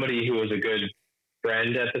somebody who was a good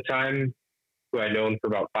friend at the time, who I'd known for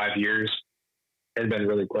about 5 years and been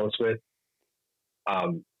really close with,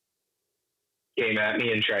 came at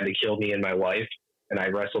me and tried to kill me and my wife. And I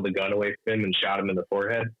wrestled the gun away from him and shot him in the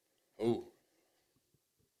forehead. Oh,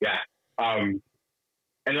 yeah. And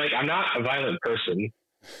like, I'm not a violent person,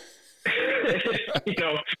 you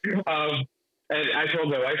know. And I told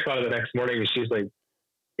my wife about it the next morning, and she's like,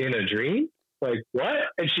 "In a dream? Like what?"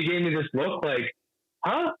 And she gave me this look, like,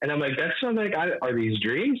 "Huh?" And I'm like, "That's not like, are these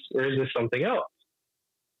dreams or is this something else?"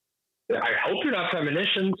 I hope you're not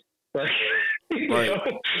premonitions, like, right.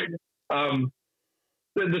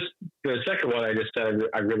 The second one I just said,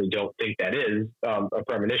 I really don't think that is a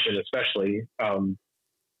premonition, especially because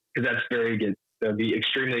that's that'd be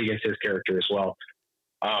extremely against his character as well.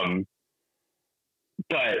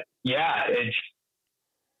 But yeah,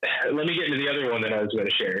 let me get into the other one that I was going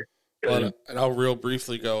to share. And I'll real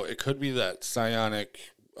briefly go. It could be that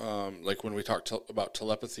psionic, like when we talked about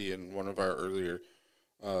telepathy in one of our earlier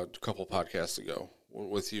couple podcasts ago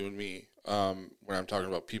with you and me, when I'm talking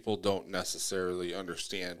about people don't necessarily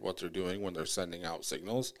understand what they're doing when they're sending out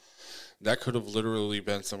signals. That could have literally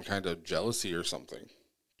been some kind of jealousy or something,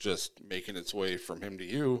 just making its way from him to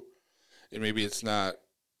you. And maybe it's not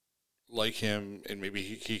like him, and maybe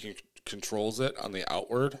he controls it on the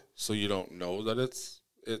outward, so you don't know that it's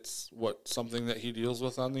something that he deals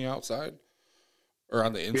with on the outside or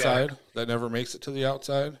on the inside that never makes it to the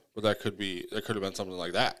outside. But that could have been something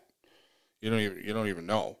like that. You don't even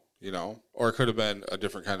know, you know, or it could have been a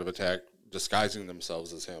different kind of attack disguising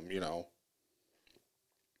themselves as him, you know.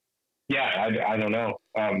 Yeah, I don't know.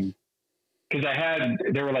 Because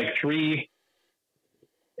there were like 3.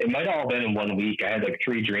 It might have all been in 1 week. I had like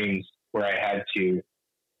 3 dreams where I had to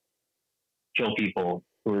kill people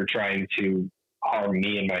who were trying to harm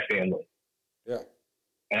me and my family. Yeah.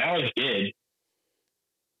 And I always did.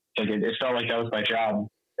 Like it felt like that was my job,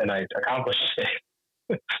 and I accomplished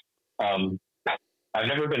it. I've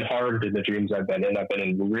never been harmed in the dreams I've been in. I've been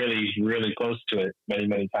in really, really close to it many,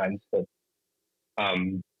 many times. But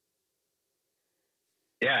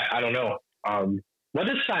yeah, I don't know. What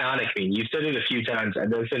does psionic mean? You said it a few times,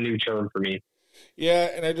 and that's a new term for me. Yeah,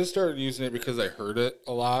 and I just started using it because I heard it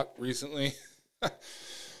a lot recently.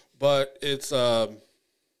 But it's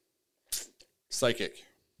psychic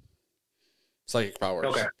powers.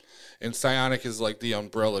 Okay. And psionic is like the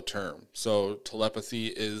umbrella term. So telepathy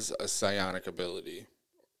is a psionic ability.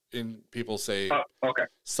 And people say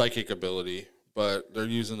psychic ability, but they're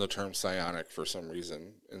using the term psionic for some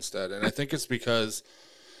reason instead. And I think it's because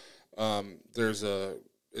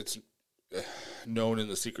it's known in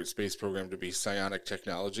the secret space program to be psionic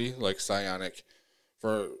technology, like psionic.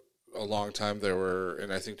 For a long time there were,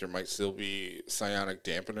 and I think there might still be, psionic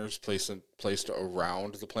dampeners placed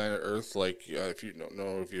around the planet Earth. Like if you don't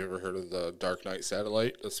know, if you ever heard of the Dark Knight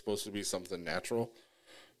satellite, that's supposed to be something natural.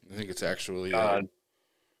 I think it's actually. Have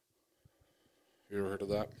you ever heard of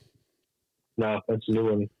that? No, that's a new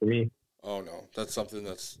one for me. Oh no, that's something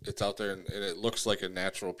it's out there, and it looks like a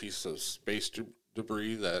natural piece of space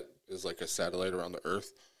debris that is like a satellite around the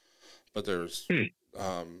Earth. But there's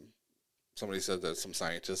somebody said that some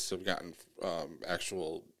scientists have gotten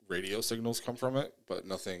actual radio signals come from it, but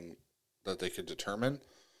nothing that they could determine.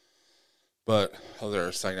 But there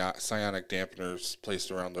are psionic dampeners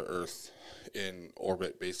placed around the Earth in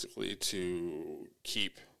orbit, basically, to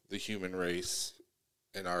keep the human race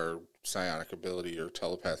and our psionic ability or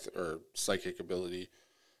telepathic or psychic ability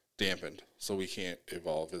dampened, so we can't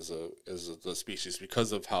evolve as a species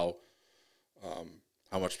because of how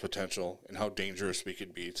much potential and how dangerous we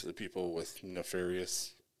could be to the people with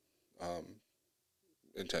nefarious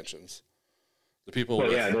intentions. The people.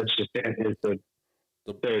 Well, yeah, that's just it.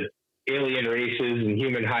 The alien races and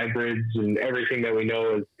human hybrids and everything that we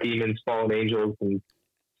know as demons, fallen angels, and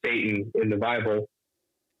Satan in the Bible.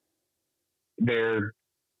 They're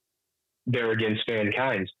against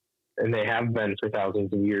mankind, and they have been for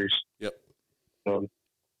thousands of years. Yep. So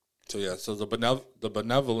the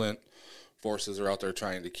benevolent forces are out there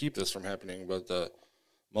trying to keep this from happening, but the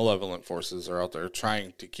malevolent forces are out there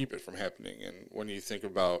trying to keep it from happening. And when you think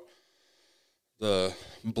about the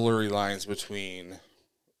blurry lines between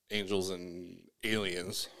angels and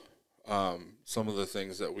aliens, some of the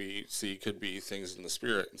things that we see could be things in the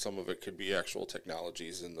spirit, and some of it could be actual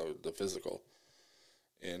technologies in the physical.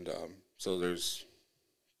 And so there's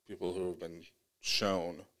people who have been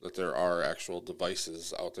shown that there are actual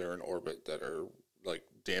devices out there in orbit that are like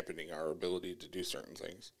dampening our ability to do certain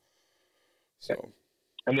things. So,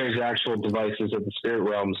 and there's actual devices of the spirit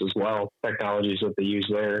realms as well, technologies that they use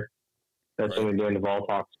there. That's something Dan Duvall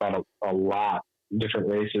talks about a lot different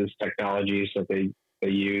races, technologies that they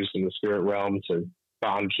use in the spirit realm to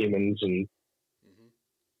bond humans and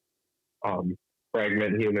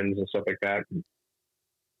fragment humans and stuff like that.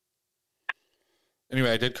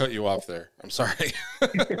 Anyway, I did cut you off there. I'm sorry.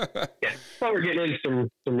 Yeah, well, we're getting into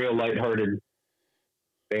some real lighthearted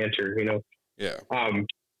banter, you know. Yeah.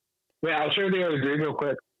 Yeah, I'll share the other dream real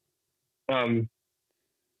quick.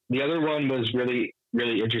 The other one was really,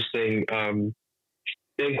 really interesting.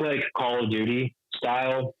 Think like Call of Duty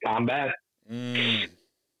style combat.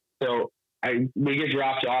 So we get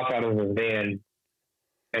dropped off out of a van,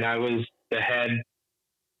 and I was the head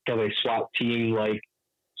of a SWAT team, like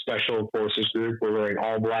special forces group. We're wearing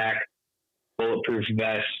all black, bulletproof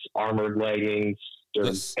vests, armored leggings, or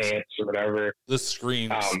pants, or whatever. This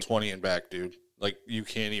screen's 20 and back, dude. Like, you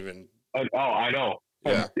can't even. Oh, I know.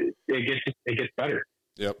 Yeah. It gets better.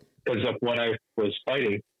 Yep. Because of what I was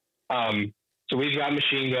fighting. So we've got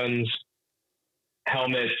machine guns,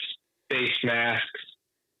 helmets, face masks,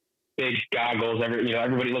 big goggles.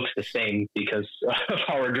 Everybody looks the same because of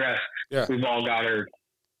how we're dressed. Yeah. We've all got our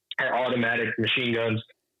automatic machine guns.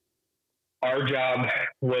 Our job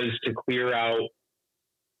was to clear out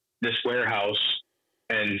this warehouse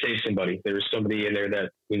and save somebody. There was somebody in there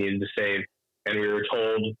that we needed to save, and we were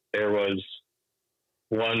told there was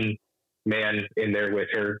one man in there with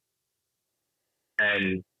her,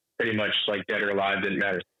 and pretty much like dead or alive didn't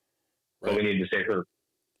matter. But we needed to save her.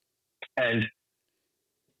 And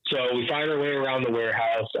so we find our way around the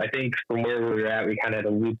warehouse. I think from where we were at, we kind of had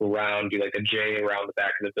to loop around, do like a J around the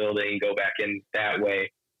back of the building, go back in that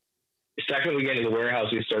way. The second we get into the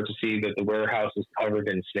warehouse, we start to see that the warehouse is covered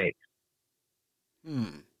in snakes.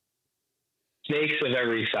 Snakes of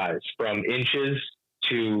every size, from inches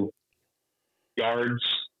to yards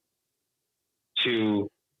to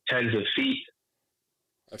tens of feet.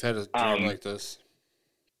 I've had a dream like this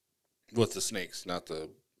with the snakes, not the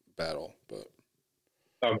battle, but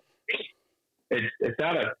it's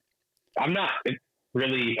not I'm not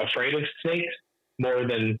really afraid of snakes more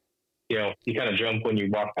than, you kind of jump when you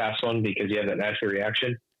walk past one because you have that natural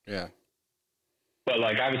reaction. Yeah. But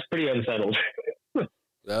like, I was pretty unsettled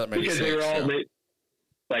that makes because sense, they were all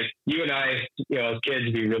like you and I, as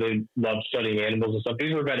kids, we really loved studying animals and stuff.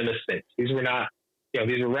 These were venomous snakes. These were not,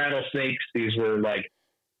 these were rattlesnakes. These were like,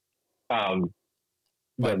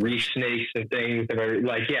 the reef snakes and things that are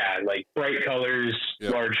like bright colors,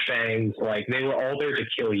 large fangs. Like, they were all there to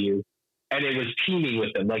kill you. And it was teeming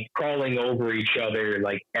with them, like crawling over each other,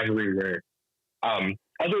 like everywhere.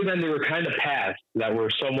 Other than there were kind of paths that were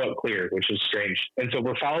somewhat clear, which is strange. And so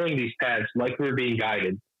we're following these paths like we were being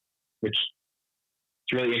guided, which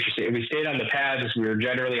is really interesting. If we stayed on the paths, we were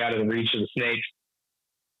generally out of the reach of the snakes.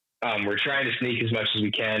 We're trying to sneak as much as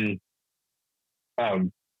we can.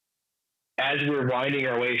 As we're winding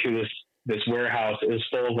our way through this warehouse, it was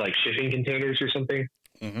full of like shipping containers or something.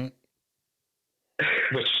 Mm-hmm.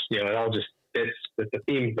 Which, it all just fits with the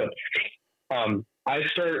theme. But I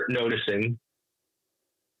start noticing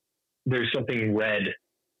there's something red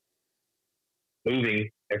moving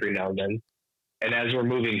every now and then. And as we're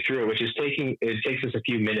moving through it, it takes us a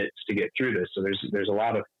few minutes to get through this. So there's a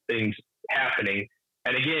lot of things happening.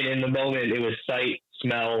 And again, in the moment, it was sight,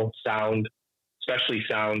 smell, sound, especially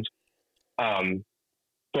sound,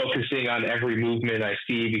 focusing on every movement I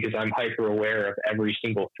see because I'm hyper aware of every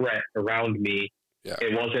single threat around me. Yeah.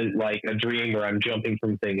 It wasn't like a dream where I'm jumping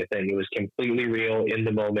from thing to thing. It was completely real in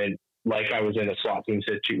the moment, like I was in a SWAT team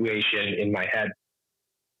situation in my head.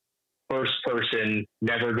 First person,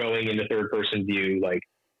 never going into third person view, like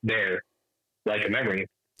a memory.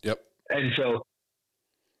 Yep. And so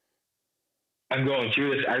I'm going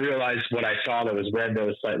through this. I realized what I saw that was red, that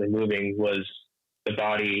was slightly moving, was the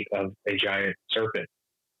body of a giant serpent.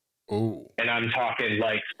 Ooh. And I'm talking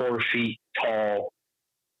like 4 feet tall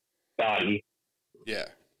body. Yeah,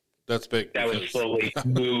 that's big. That would slowly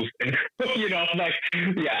move, and like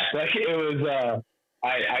it was.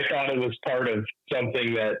 I thought it was part of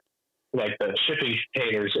something that, like the shipping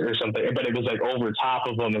containers or something, but it was like over top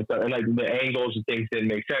of them and stuff, and like the angles and things didn't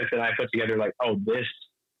make sense. And I put together like, oh, this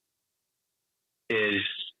is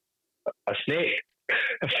a snake.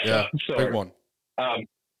 Yeah, big one.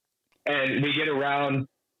 And we get around.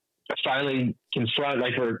 Finally confront,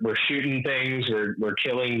 like we're shooting things, we're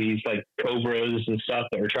killing these like cobras and stuff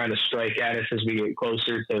that are trying to strike at us as we get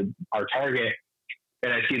closer to our target.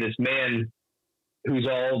 And I see this man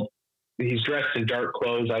he's dressed in dark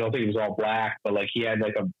clothes. I don't think he was all black, but like he had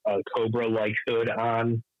like a cobra like hood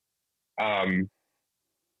on,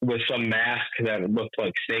 with some mask that looked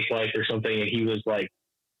like snake like or something, and he was like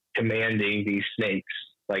commanding these snakes,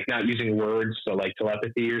 like not using words, so like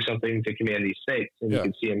telepathy or something, to command these snakes. And you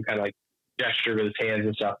can see him kind of like gesture with his hands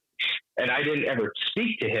and stuff. And I didn't ever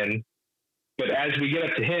speak to him. But as we get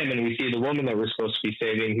up to him and we see the woman that we're supposed to be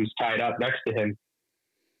saving who's tied up next to him,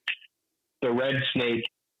 the red snake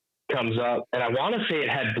comes up. And I want to say it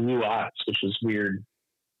had blue eyes, which was weird.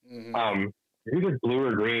 Mm-hmm. Maybe it was blue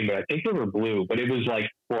or green, but I think they were blue. But it was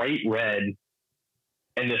like bright red.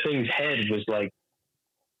 And the thing's head was like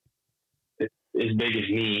as big as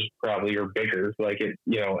me, probably, or bigger. Like it,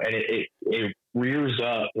 and it rears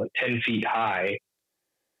up like 10 feet high.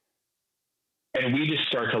 And we just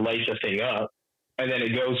start to light the thing up, and then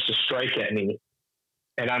it goes to strike at me,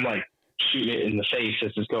 and I'm like shooting it in the face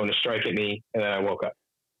as it's going to strike at me, and then I woke up.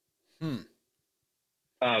 And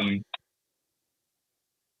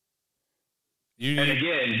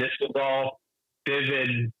again, this was all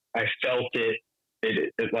vivid. I felt it.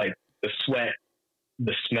 It like the sweat,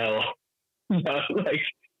 the smell, like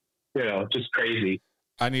just crazy.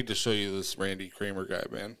 I need to show you this Randy Kramer guy,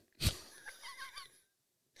 man.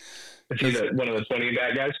 Is he one of the 20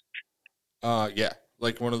 bad guys? Yeah,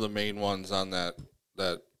 like one of the main ones on that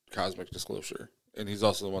Cosmic Disclosure. And he's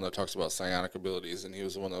also the one that talks about psionic abilities, and he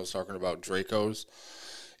was the one that was talking about Dracos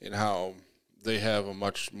and how they have a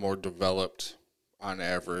much more developed, on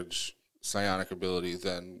average, psionic ability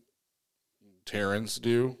than Terrans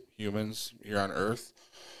do, humans here on Earth.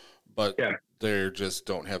 But they just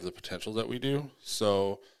don't have the potential that we do.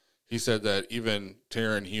 So he said that even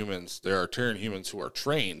Terran humans, there are Terran humans who are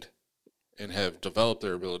trained and have developed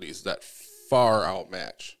their abilities that far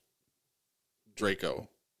outmatch Draco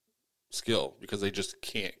skill because they just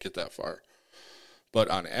can't get that far. But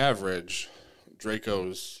on average,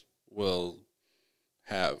 Dracos will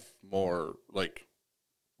have more, like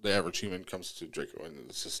the average human comes to Draco and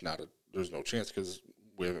it's just there's no chance because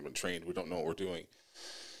we haven't been trained. We don't know what we're doing.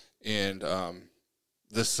 And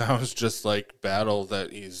this sounds just like battle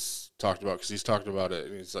that he's talked about because he's talked about it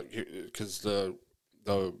and he's like, because the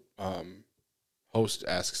host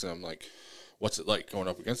asks him, like, what's it like going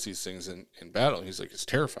up against these things in battle? And he's like, it's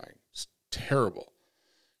terrifying. It's terrible.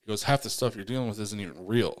 He goes, half the stuff you're dealing with isn't even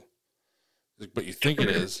real. Like, but you think it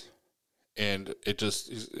is. And it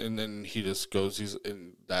just, and then he just goes,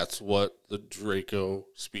 and that's what the Draco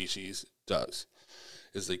species does,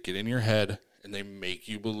 is they get in your head and they make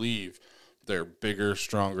you believe they're bigger,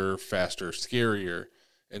 stronger, faster, scarier.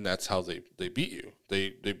 And that's how they beat you.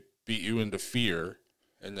 They beat you into fear.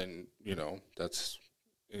 And then, and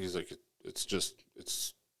he's like,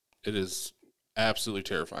 it is absolutely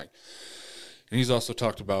terrifying. And he's also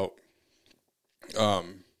talked about,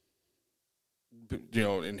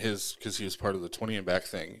 in his, because he was part of the 20 and back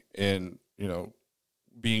thing, and,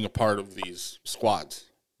 being a part of these squads,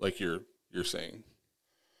 like you're saying.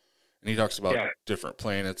 And he talks about different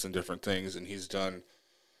planets and different things, and he's done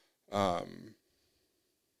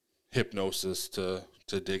hypnosis to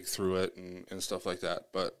dig through it and stuff like that.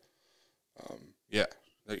 But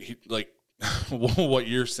what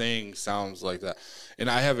you're saying sounds like that. And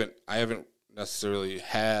I haven't necessarily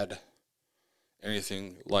had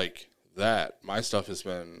anything like that. My stuff has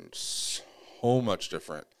been so much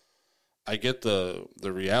different. I get the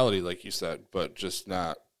reality, like you said, but just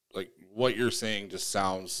not like what you're saying. Just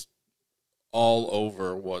sounds all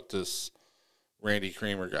over what this Randy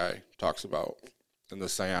Kramer guy talks about and the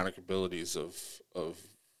psionic abilities of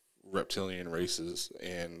reptilian races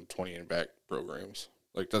and 20 and back programs.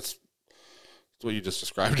 Like that's what you just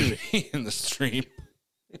described to me in the stream.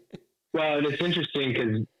 Well, and it's interesting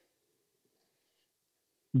because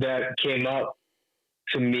that came up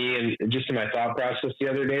to me and just in my thought process the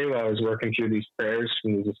other day while I was working through these prayers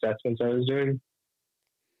from these assessments I was doing.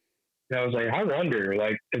 And I was like, I wonder,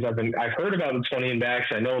 like, because I've heard about the 20 and backs.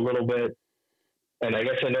 I know a little bit, and I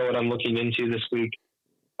guess I know what I'm looking into this week.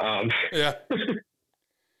 Yeah.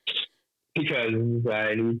 Because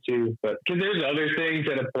I need to, but because there's other things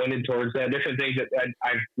that have pointed towards that, different things that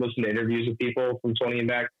I've listened to interviews with people from 20 and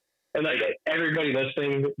back, and like everybody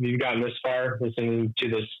listening, you've gotten this far listening to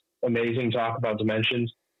this amazing talk about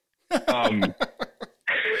dimensions.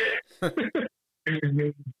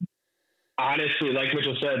 Honestly, like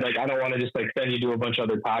Mitchell said, like I don't want to just like send you to a bunch of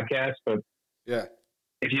other podcasts, but yeah,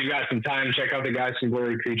 if you've got some time, check out the guys from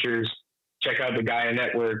Blurry Creatures, check out the Gaia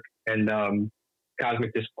Network and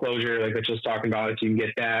Cosmic Disclosure, like Mitchell's talking about. If you can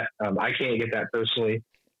get that, I can't get that personally.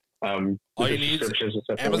 All you need is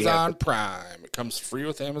Amazon Prime. It comes free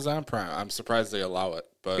with Amazon Prime. I'm surprised they allow it,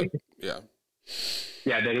 but yeah.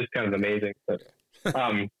 Yeah, that is kind of amazing. But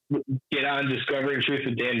get on Discovering Truth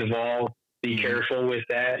with Dan Duvall. Be careful with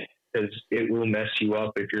that because it will mess you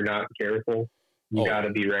up if you're not careful. You got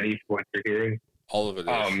to be ready for what you're hearing. All of it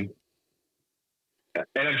is.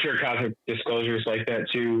 And I'm sure Cosmic Disclosure is like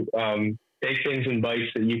that too. take things in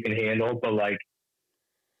bites that you can handle, but like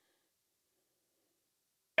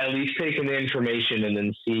at least take in the information and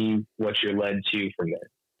then see what you're led to from there,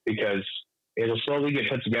 because it'll slowly get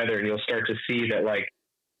put together and you'll start to see that, like,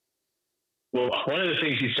 well, one of the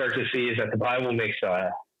things you start to see is that the Bible makes a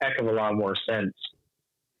heck of a lot more sense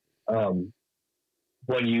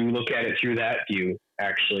when you look at it through that view.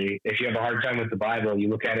 Actually, if you have a hard time with the Bible, you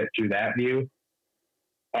look at it through that view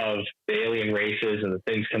of the alien races and the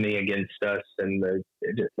things coming against us, and the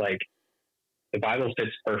Bible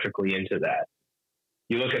fits perfectly into that.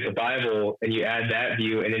 You look at the Bible and you add that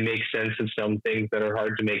view, and it makes sense of some things that are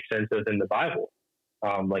hard to make sense of in the Bible.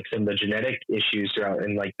 Like some of the genetic issues throughout,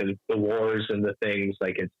 and like the wars and the things,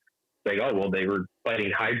 like it's like, oh, well, they were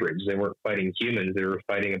fighting hybrids. They weren't fighting humans. They were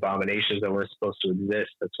fighting abominations that weren't supposed to exist.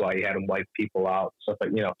 That's why you had them wipe people out. Stuff like,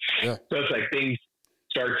 Yeah. So it's like things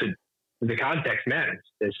start to, the context matters.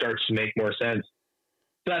 It starts to make more sense.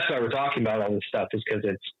 So that's why we're talking about all this stuff, is because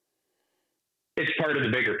it's part of the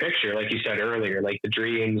bigger picture. Like you said earlier, like the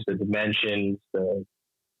dreams, the dimensions, the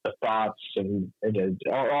thoughts, and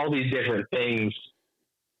all these different things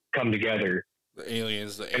come together. The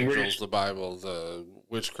aliens, the angels, the Bible, the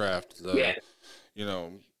witchcraft,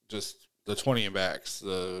 just the 20 and backs,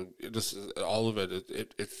 just all of it.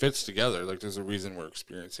 It fits together. Like there's a reason we're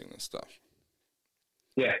experiencing this stuff.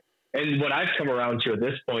 Yeah. And what I've come around to at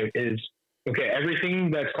this point is, okay, everything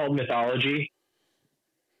that's called mythology,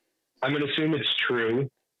 I'm going to assume it's true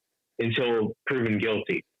until proven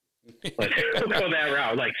guilty. Like, we'll go that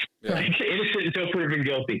route. Like innocent until proven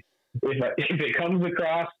guilty. If it comes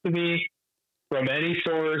across to me from any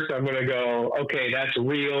source, I'm going to go, okay, that's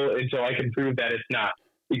real until I can prove that it's not.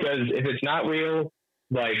 Because if it's not real,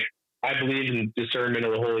 like, I believe in discernment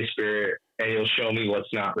of the Holy Spirit, and he'll show me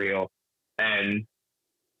what's not real. And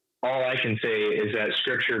all I can say is that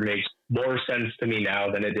Scripture makes more sense to me now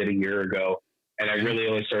than it did a year ago. And I really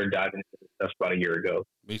only started diving into this stuff about a year ago.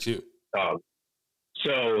 Me too.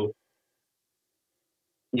 So,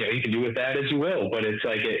 you can do with that as you will. But it's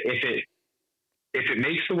like, if it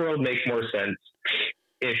makes the world make more sense,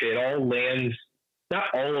 if it all lands, not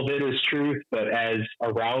all of it is truth, but as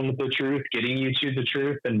around the truth, getting you to the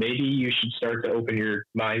truth, then maybe you should start to open your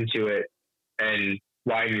mind to it and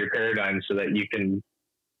widen your paradigm so that you can,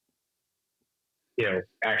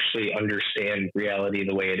 actually understand reality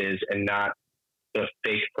the way it is and not the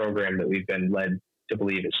fake program that we've been led to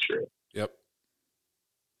believe is true. Yep.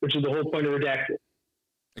 Which is the whole point of Redacted.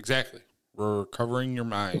 Exactly. We're covering your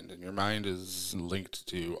mind, and your mind is linked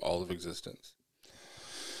to all of existence.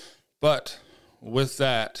 But with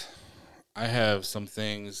that, I have some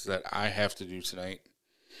things that I have to do tonight.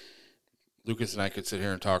 Lucas and I could sit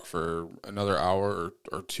here and talk for another hour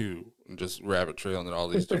or two and just rabbit trail into all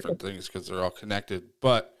these different things because they're all connected.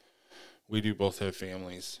 But we do both have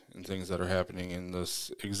families and things that are happening in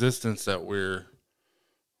this existence that we're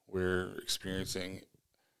experiencing.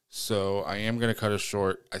 So I am going to cut it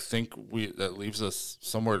short. I think that leaves us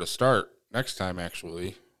somewhere to start next time,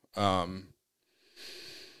 actually. Is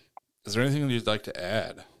there anything that you'd like to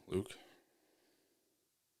add, Luke?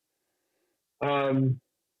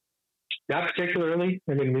 Not particularly.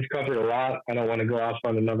 I mean, we've covered a lot. I don't want to go off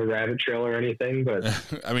on another rabbit trail or anything, but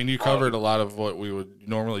I mean, you covered a lot of what we would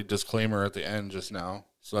normally disclaimer at the end just now,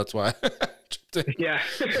 so that's why. Yeah,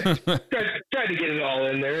 tried to get it all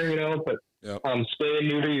in there, but yep. Spay and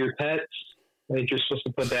neuter your pets. I think you're supposed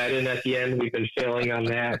to put that in at the end. We've been failing on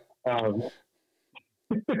that.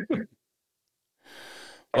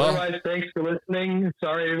 Otherwise, thanks for listening.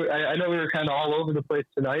 Sorry, I know we were kind of all over the place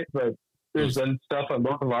tonight, but there's been stuff on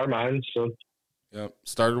both of our minds. So, yep.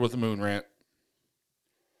 Started with a moon rant.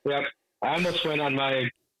 Yep. I almost went on my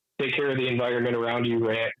take care of the environment around you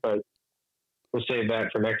rant, but we'll save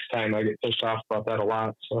that for next time. I get pissed off about that a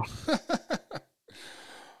lot. So,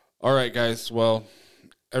 all right, guys. Well,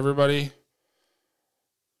 everybody,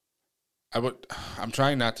 I'm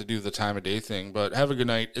trying not to do the time of day thing, but have a good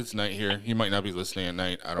night. It's night here. You might not be listening at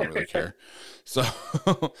night. I don't really care. So,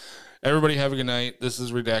 everybody have a good night. This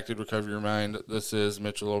is Redacted, Recover Your Mind. This is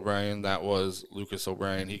Mitchell O'Brien. That was Lucas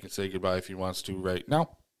O'Brien. He can say goodbye if he wants to right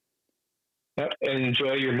now. Yep, and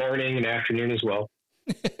enjoy your morning and afternoon as well.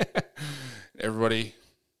 Everybody,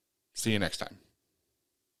 see you next time.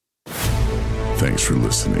 Thanks for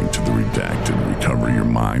listening to the Redacted Recover Your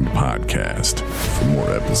Mind podcast. For more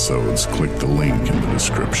episodes, click the link in the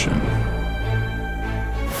description.